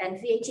and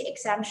VAT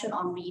exemption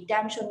on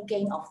redemption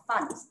gain of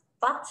funds,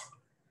 but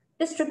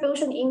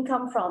distribution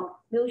income from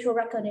mutual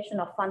recognition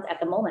of funds at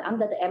the moment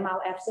under the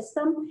MRF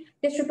system,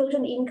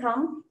 distribution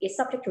income is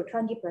subject to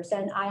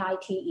 20%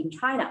 IIT in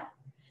China.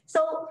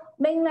 So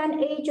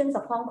mainland agents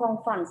of Hong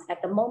Kong funds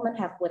at the moment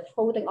have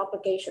withholding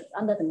obligations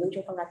under the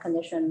mutual fund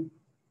recognition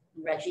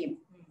regime.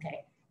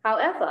 Okay.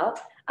 However,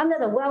 under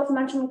the Wealth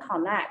Management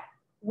Connect,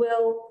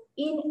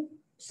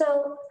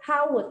 so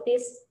how would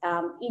this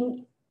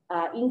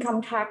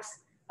income tax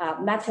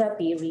matter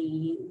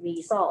be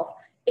resolved?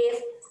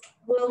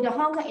 Will the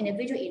Hong Kong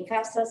individual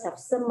investors have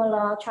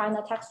similar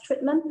China tax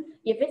treatment?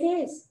 If it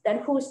is,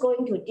 then who's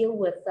going to deal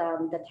with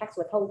the tax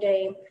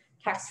withholding,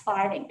 tax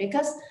filing?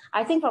 Because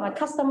I think from a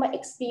customer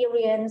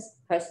experience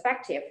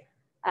perspective,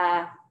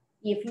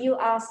 if you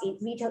ask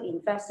retail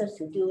investors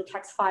to do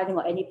tax filing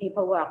or any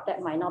paperwork,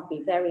 that might not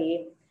be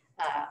very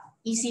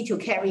easy to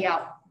carry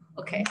out.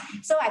 Okay,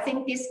 so I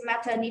think this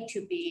matter need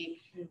to be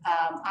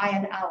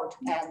ironed out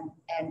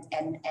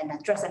and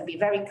addressed and be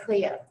very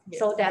clear,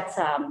 so that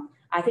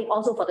I think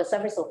also for the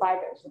service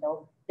providers,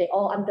 they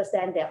all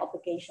understand their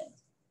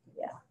obligations.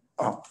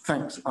 Yeah.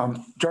 Thanks.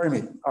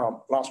 Jeremy,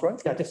 last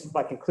word? Yeah, just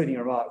my concluding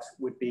remarks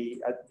would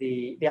be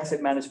the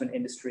asset management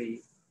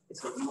industry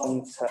is a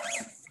long-term,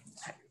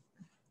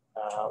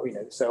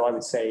 so I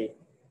would say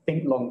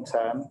think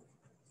long-term,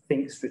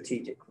 think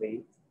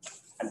strategically,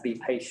 and be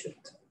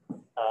patient.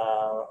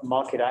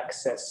 Market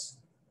access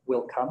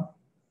will come.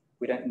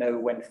 We don't know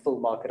when full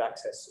market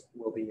access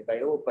will be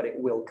available, but it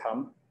will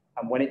come.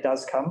 And when it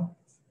does come,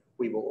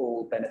 we will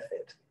all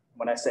benefit.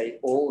 When I say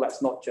all,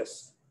 that's not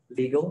just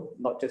legal,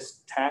 not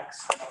just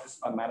tax, not just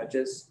fund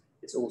managers,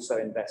 it's also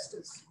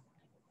investors.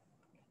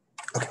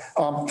 Okay,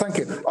 thank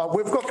you.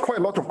 We've got quite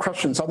a lot of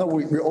questions. I know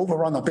we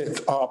overrun a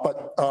bit,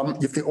 but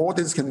if the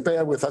audience can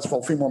bear with us for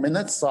a few more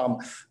minutes. The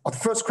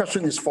first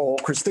question is for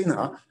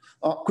Christina.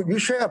 Could you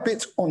share a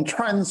bit on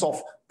trends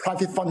of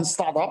private fund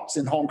startups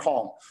in Hong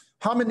Kong?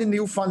 how many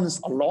new funds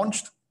are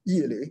launched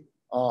yearly,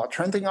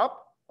 trending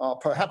up,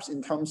 perhaps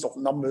in terms of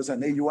numbers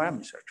and AUM,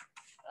 etc.?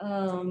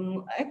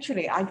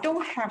 Actually, I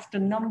don't have the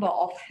number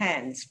of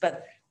hands,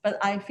 but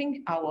I think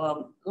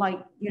our,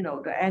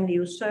 the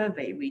annual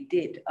survey we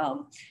did,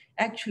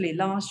 actually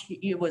last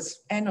year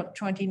was end of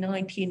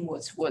 2019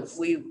 was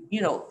we,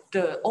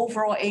 the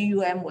overall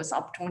AUM was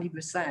up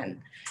 20%.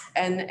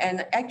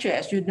 And actually,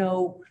 as you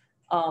know,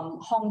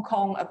 Hong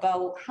Kong,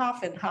 about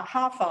half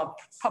are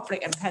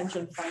public and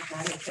pension fund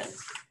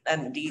managers,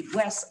 and the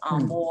West are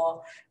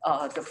more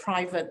the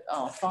private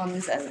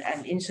funds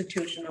and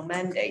institutional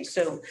mandates.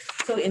 So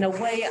in a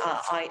way,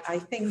 I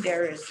think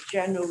there is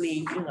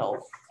generally,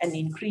 an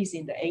increase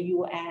in the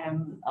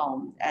AUM,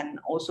 and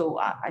also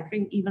I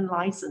think even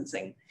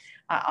licensing.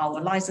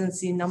 Our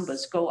licensing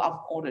numbers go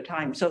up all the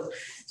time. So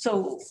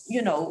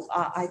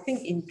I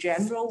think in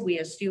general, we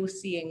are still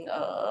seeing,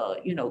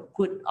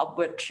 good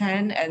upward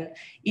trend. And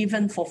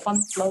even for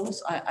fund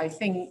flows, I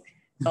think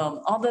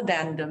other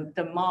than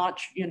the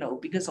March,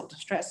 because of the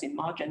stress in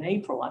March and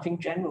April, I think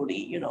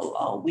generally,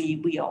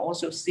 we are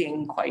also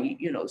seeing quite,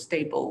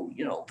 stable,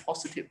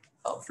 positive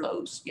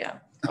flows. Yeah.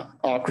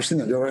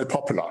 Christina, you're very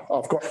popular.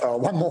 I've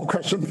got one more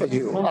question for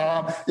you.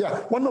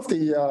 One of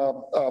the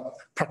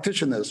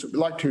practitioners would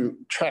like to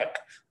check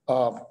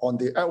on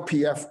the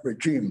LPF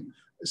regime,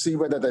 see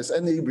whether there's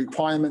any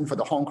requirement for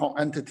the Hong Kong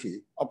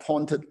entity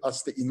appointed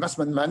as the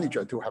investment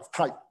manager to have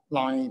Type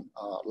 9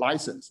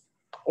 license.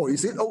 Or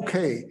is it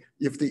okay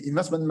if the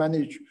investment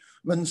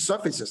management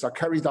services are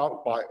carried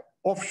out by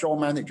offshore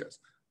managers,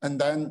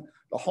 and then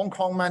the Hong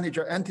Kong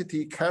manager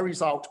entity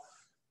carries out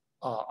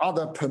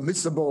other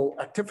permissible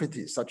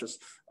activities, such as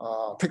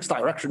takes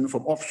direction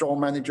from offshore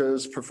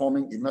managers,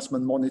 performing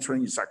investment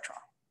monitoring, etc.?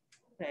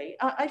 Okay,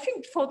 I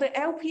think for the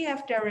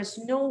LPF, there is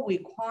no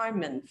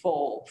requirement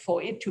for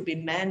it to be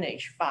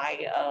managed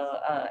by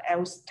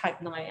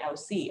Type 9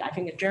 LC. I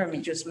think Jeremy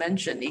just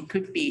mentioned it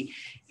could be,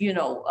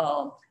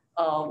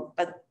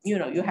 but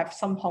you have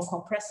some Hong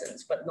Kong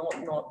presence, but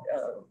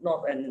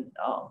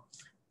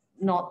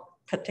not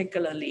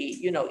particularly.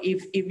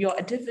 If your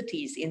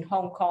activities in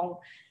Hong Kong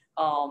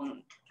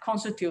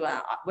constitute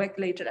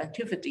regulated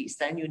activities,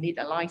 then you need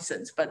a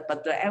license. But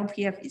the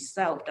LPF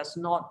itself does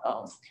not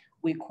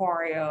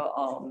require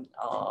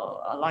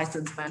a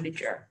licensed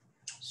manager.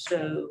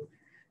 So.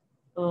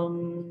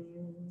 Can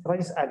I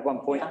just add one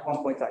point? Yeah.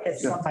 One point that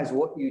sometimes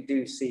what you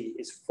do see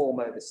is form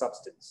over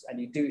substance, and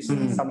you do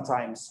see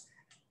sometimes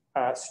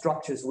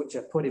structures which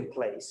are put in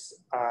place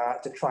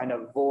to try and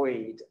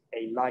avoid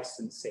a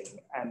licensing,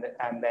 and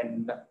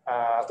then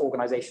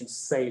organizations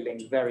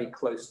sailing very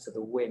close to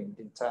the wind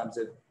in terms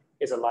of,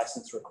 is a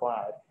license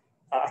required?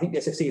 I think the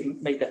SFC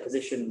have made their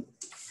position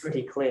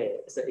pretty clear,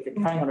 is that if you're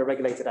carrying on a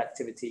regulated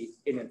activity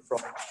in and from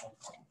Hong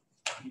Kong,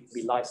 you need to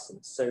be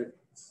licensed. So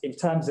in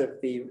terms of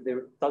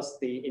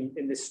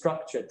in this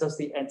structure, does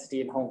the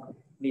entity in Hong Kong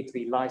need to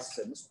be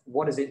licensed?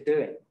 What is it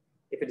doing?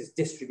 If it is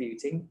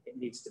distributing, it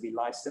needs to be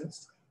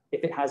licensed.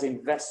 If it has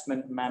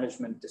investment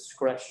management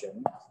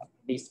discretion,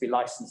 it needs to be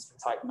licensed for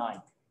Type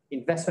 9.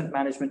 Investment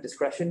management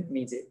discretion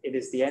means it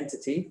is the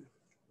entity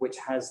which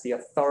has the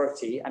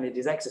authority, and it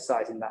is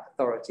exercising that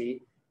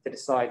authority to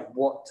decide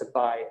what to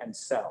buy and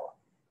sell.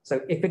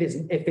 So if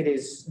it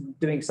is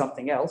doing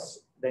something else,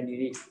 then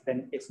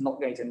it's not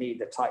going to need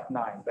the Type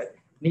 9. But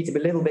you need to be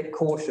a little bit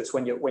cautious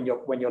when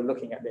you're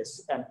looking at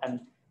this, and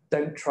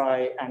don't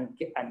try and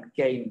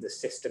game the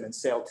system and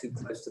sail too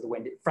close to the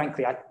wind.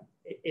 Frankly, at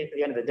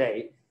the end of the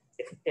day,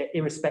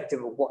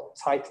 irrespective of what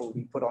title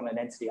we put on an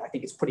entity, I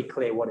think it's pretty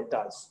clear what it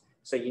does.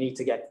 So you need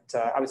to get,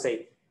 I would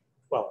say,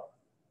 well,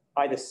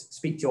 either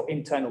speak to your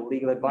internal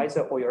legal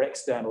advisor or your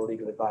external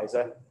legal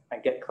advisor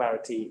and get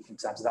clarity in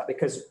terms of that,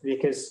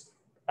 because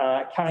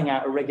carrying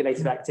out a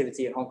regulated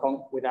activity in Hong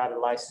Kong without a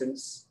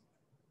license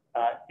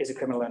is a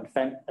criminal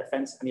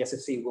offence, and the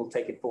SFC will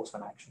take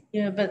enforcement action.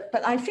 Yeah, but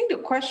I think the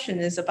question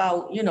is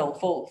about,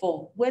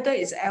 for whether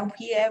it's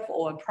LPF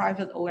or a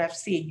private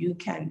OFC, you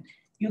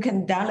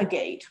can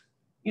delegate.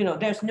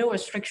 There's no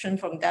restriction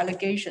from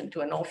delegation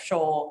to an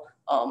offshore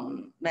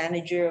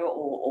manager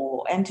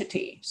or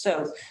entity.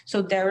 So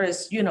there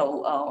is,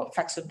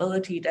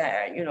 flexibility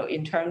there,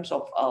 in terms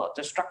of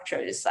the structure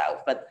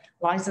itself, but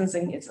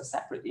licensing is a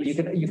separate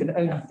issue. You can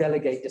only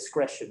delegate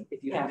discretion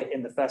if you have it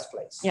in the first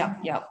place. Yeah.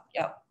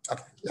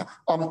 There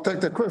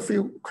are quite a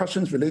few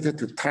questions related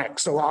to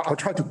tax, so I'll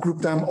try to group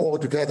them all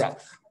together.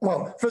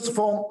 Well, first of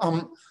all,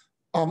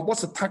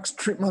 what's the tax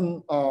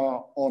treatment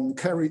on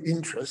carry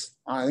interest?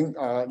 I think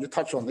you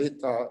touched on it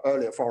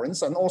earlier,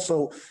 Florence, and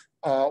also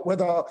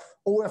whether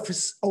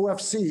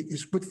OFC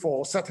is good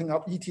for setting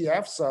up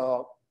ETFs.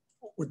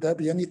 Would there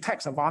be any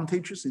tax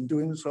advantages in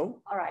doing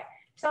so? All right.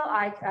 So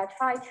I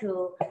try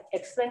to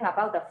explain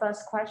about the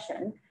first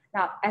question.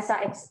 Now, as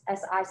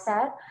I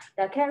said,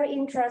 the carry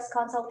interest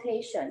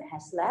consultation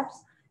has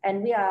lapsed,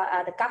 and we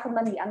are the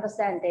government. We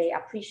understand they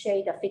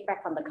appreciate the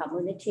feedback from the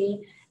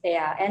community. They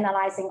are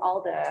analyzing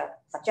all the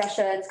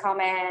suggestions,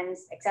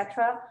 comments,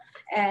 etc.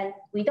 And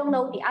we don't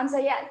know the answer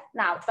yet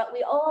now, but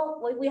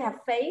we have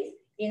faith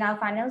in our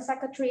finance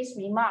secretary's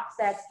remarks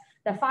that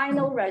the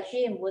final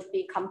regime would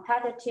be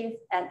competitive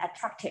and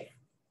attractive.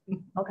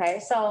 Okay,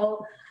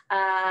 so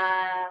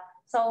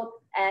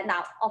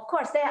now, of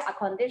course, there are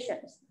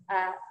conditions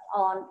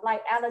on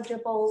like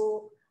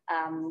eligible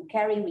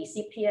carry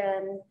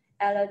recipient,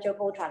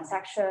 eligible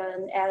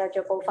transaction,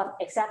 eligible fund,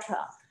 etc.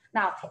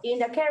 Now, in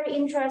the carry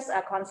interest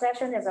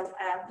concession, there's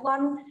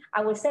one,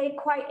 I would say,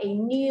 quite a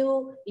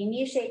new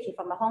initiative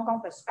from a Hong Kong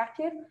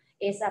perspective,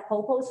 is a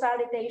proposed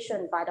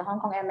validation by the Hong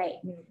Kong MA.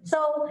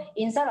 So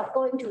instead of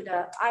going to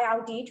the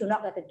IRD to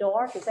knock at the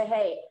door to say,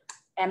 hey,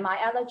 am I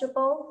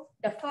eligible?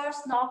 The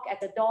first knock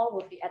at the door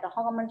would be at the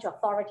Hong Kong Monetary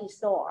Authority's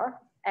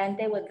door, and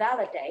they would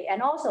validate.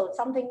 And also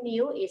something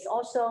new is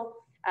also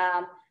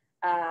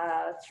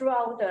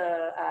throughout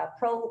the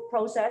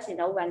process, you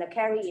know, when the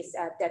carry is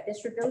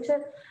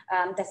distributed,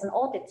 there's an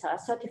auditor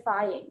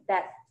certifying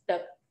that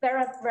the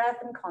very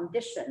relevant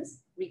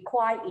conditions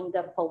required in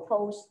the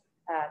proposed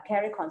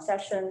carry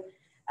concession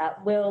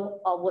will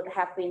or would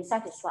have been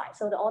satisfied.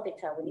 So the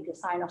auditor will need to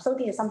sign off. So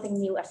this is something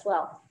new as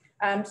well.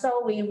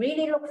 So we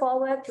really look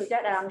forward to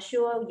that. And I'm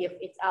sure if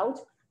it's out,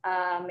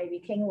 maybe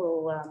King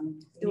will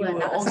do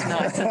another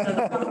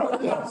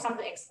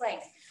something to explain.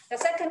 The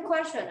second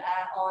question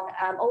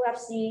on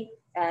OFC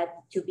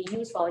to be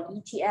used for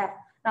ETF.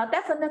 Now,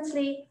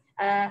 definitely,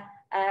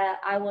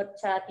 I would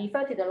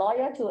defer to the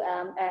lawyer to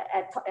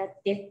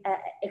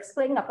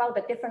explain about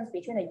the difference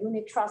between a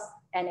unit trust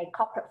and a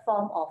corporate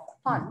form of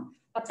fund.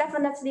 But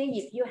definitely,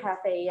 if you have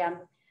a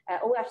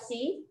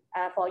OFC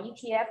for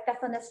ETF,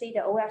 definitely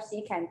the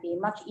OFC can be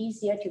much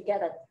easier to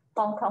get a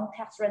Hong Kong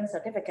tax return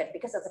certificate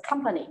because it's a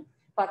company.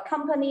 But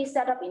companies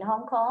set up in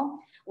Hong Kong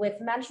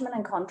with management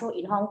and control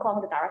in Hong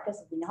Kong, the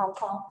directors in Hong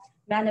Kong,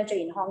 manager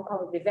in Hong Kong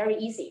would be very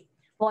easy.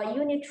 For a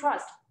unit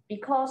trust,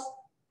 because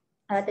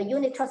the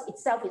unit trust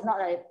itself is not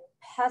a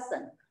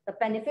person, the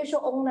beneficial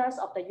owners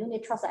of the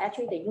unit trust are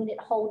actually the unit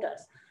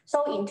holders.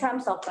 So in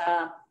terms of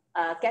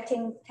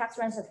getting tax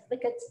return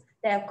certificates,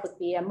 there could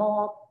be a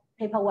more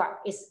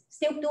paperwork. It's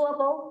still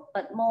doable,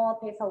 but more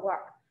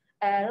paperwork.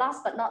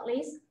 Last but not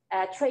least,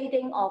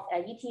 trading of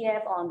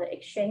ETF on the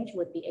exchange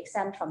would be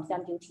exempt from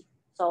stamp duty.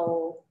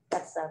 So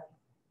that's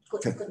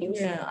good news.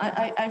 Yeah,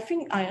 I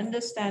think I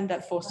understand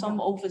that for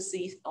some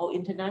overseas or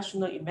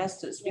international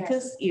investors,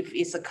 because if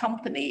it's a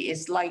company,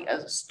 it's like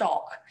a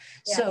stock.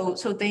 So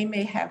they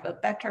may have a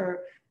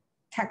better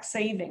tax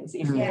savings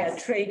if they are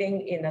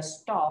trading in a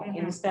stock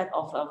instead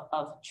of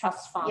a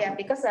trust fund. Yeah,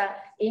 because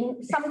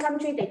in some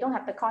countries, they don't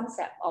have the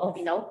concept of,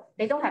 you know,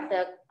 they don't have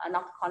the,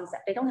 not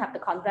concept, they don't have the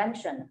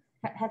convention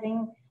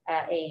having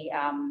a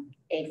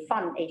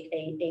fund,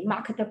 a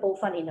marketable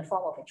fund in the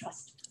form of a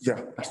trust. Yeah,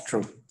 that's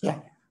true. Yeah.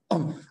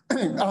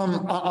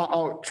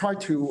 I'll try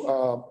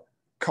to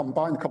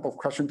combine a couple of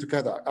questions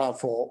together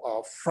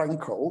for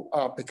Franco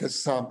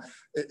because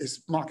it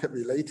is market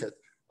related.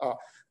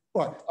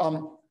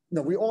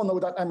 We all know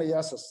that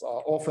MAS has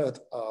offered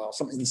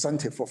some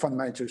incentive for fund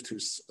managers to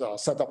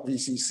set up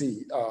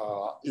VCC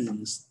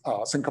in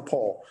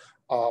Singapore.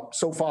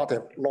 So far,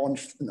 they've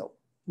launched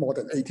more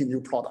than 80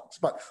 new products.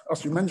 But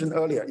as you mentioned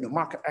earlier,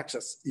 market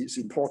access is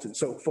important.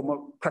 So from a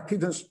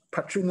practitioner's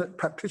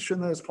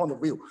point of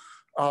view,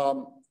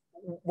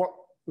 what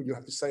would you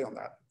have to say on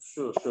that?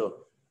 Sure.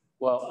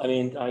 Well, I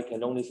mean, I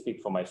can only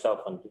speak for myself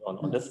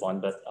on this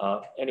one, but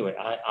anyway,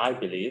 I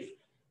believe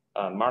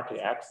market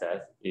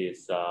access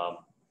is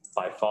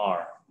by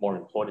far more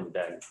important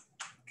than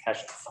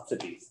cash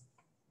subsidies.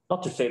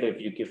 Not to say that if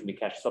you give me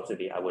cash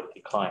subsidy, I would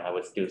decline. I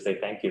would still say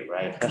thank you,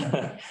 right?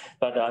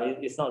 But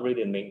it's not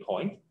really the main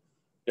point.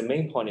 The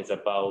main point is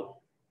about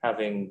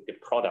having the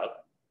product,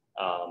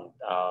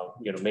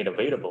 made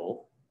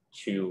available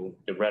to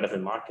the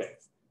relevant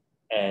markets,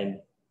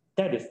 and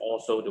that is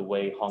also the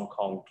way Hong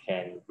Kong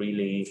can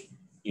really,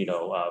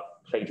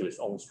 play to its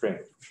own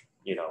strength.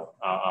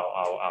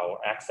 Our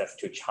access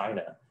to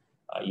China.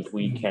 If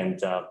we can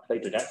play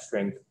to that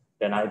strength,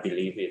 then I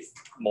believe it's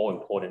more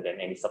important than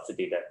any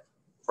subsidy that,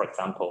 for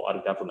example,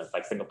 other governments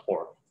like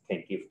Singapore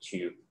can give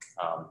to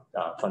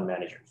fund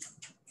managers.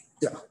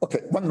 Yeah,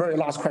 okay. One very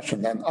last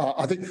question then.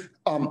 I think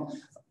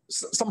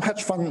some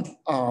hedge fund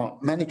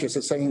managers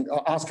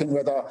are asking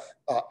whether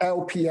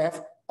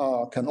LPF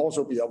can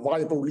also be a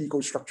viable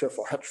legal structure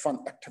for hedge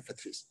fund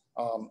activities.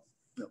 I'll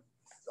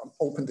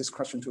open this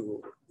question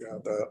to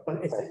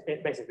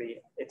basically,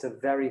 it's a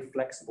very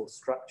flexible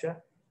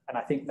structure. And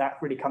I think that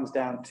really comes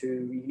down to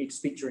you need to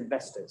speak to your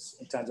investors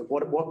in terms of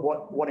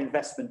what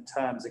investment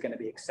terms are going to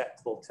be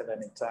acceptable to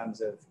them in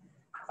terms of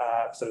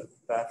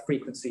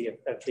frequency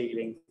of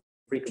dealing,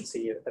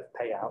 frequency of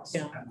payouts.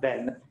 Yeah. And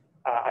then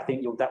I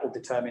think that will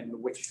determine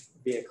which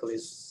vehicle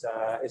is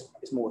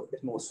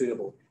more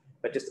suitable.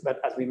 But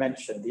as we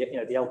mentioned, the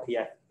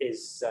LPF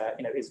is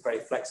very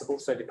flexible.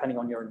 So depending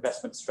on your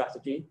investment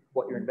strategy,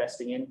 what you're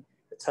investing in,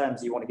 the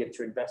terms you want to give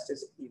to your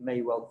investors, you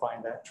may well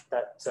find that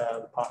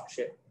the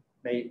partnership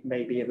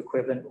may be of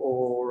equivalent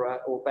or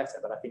better.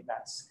 But I think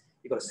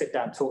you've got to sit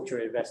down, talk to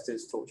your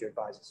investors, talk to your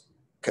advisors.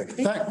 Okay,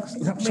 thanks.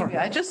 Yeah, Maybe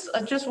I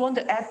just want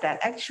to add that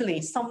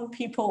actually some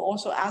people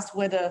also ask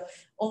whether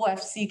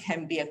OFC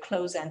can be a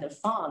closed-ended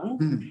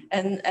fund.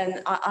 And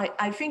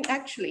I think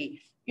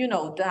actually, you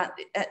know, that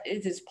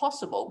it is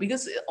possible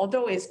because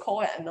although it's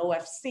called an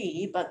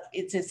OFC, but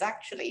it is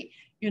actually,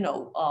 you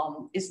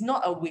know, it's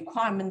not a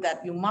requirement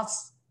that you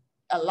must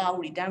allow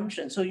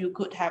redemption. So you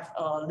could have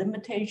a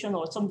limitation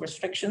or some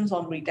restrictions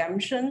on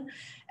redemption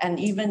and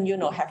even, you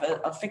know, have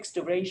a fixed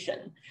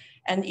duration.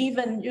 And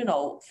even, you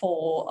know,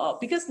 for,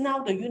 because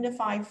now the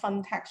unified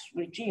fund tax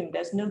regime,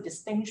 there's no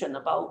distinction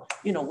about,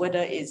 you know, whether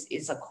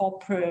it's a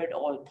corporate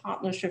or a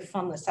partnership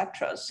fund,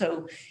 etc.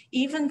 So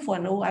even for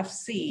an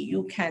OFC,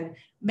 you can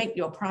make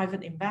your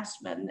private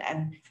investment.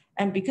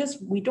 And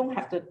because we don't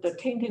have the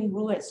tainting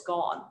rule is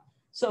gone.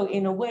 So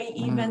in a way,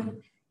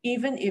 even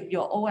if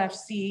your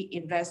OFC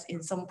invests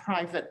in some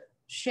private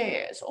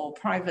shares or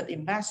private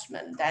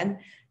investment, then,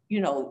 you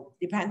know,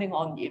 depending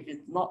on if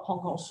it's not Hong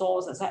Kong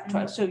source,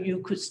 etc., so you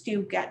could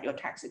still get your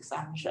tax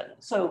exemption.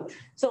 So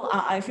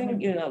I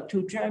think, you know,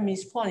 to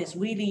Jeremy's point, it's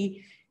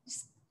really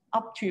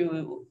up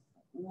to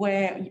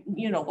where,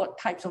 you know, what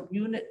types of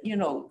unit, you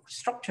know,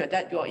 structure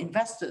that your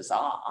investors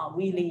are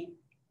really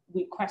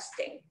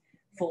requesting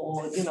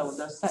for, you know,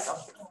 the set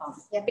of.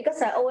 Yeah,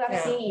 because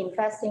OFC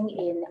investing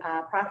in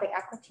private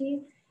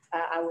equity,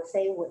 I would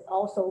say would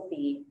also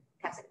be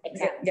tax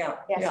exempt.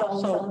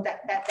 So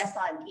that's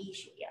not an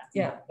issue.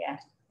 Yeah.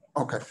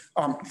 Okay.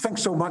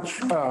 Thanks so much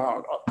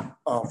for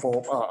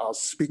our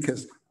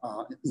speakers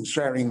in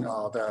sharing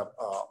their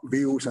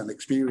views and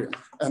experience.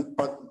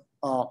 But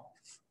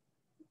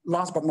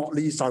last but not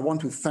least, I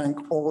want to thank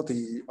all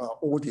the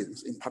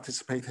audience in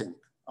participating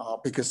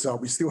because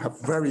we still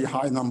have very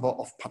high number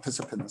of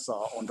participants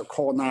on the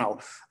call now.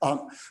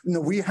 You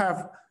know, we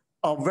have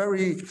a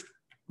very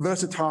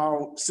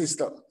versatile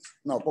system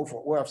now, both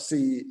for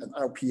OFC and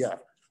LPF.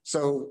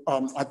 So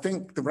I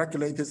think the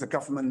regulators, the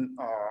government,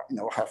 you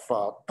know, have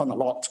done a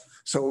lot.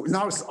 So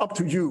now it's up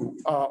to you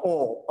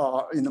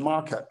all in the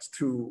market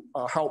to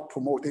help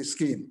promote this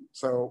scheme.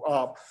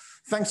 So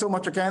thanks so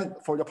much again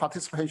for your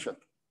participation.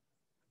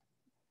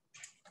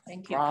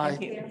 Thank you. Bye.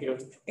 Thank you.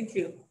 Thank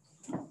you.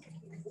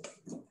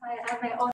 I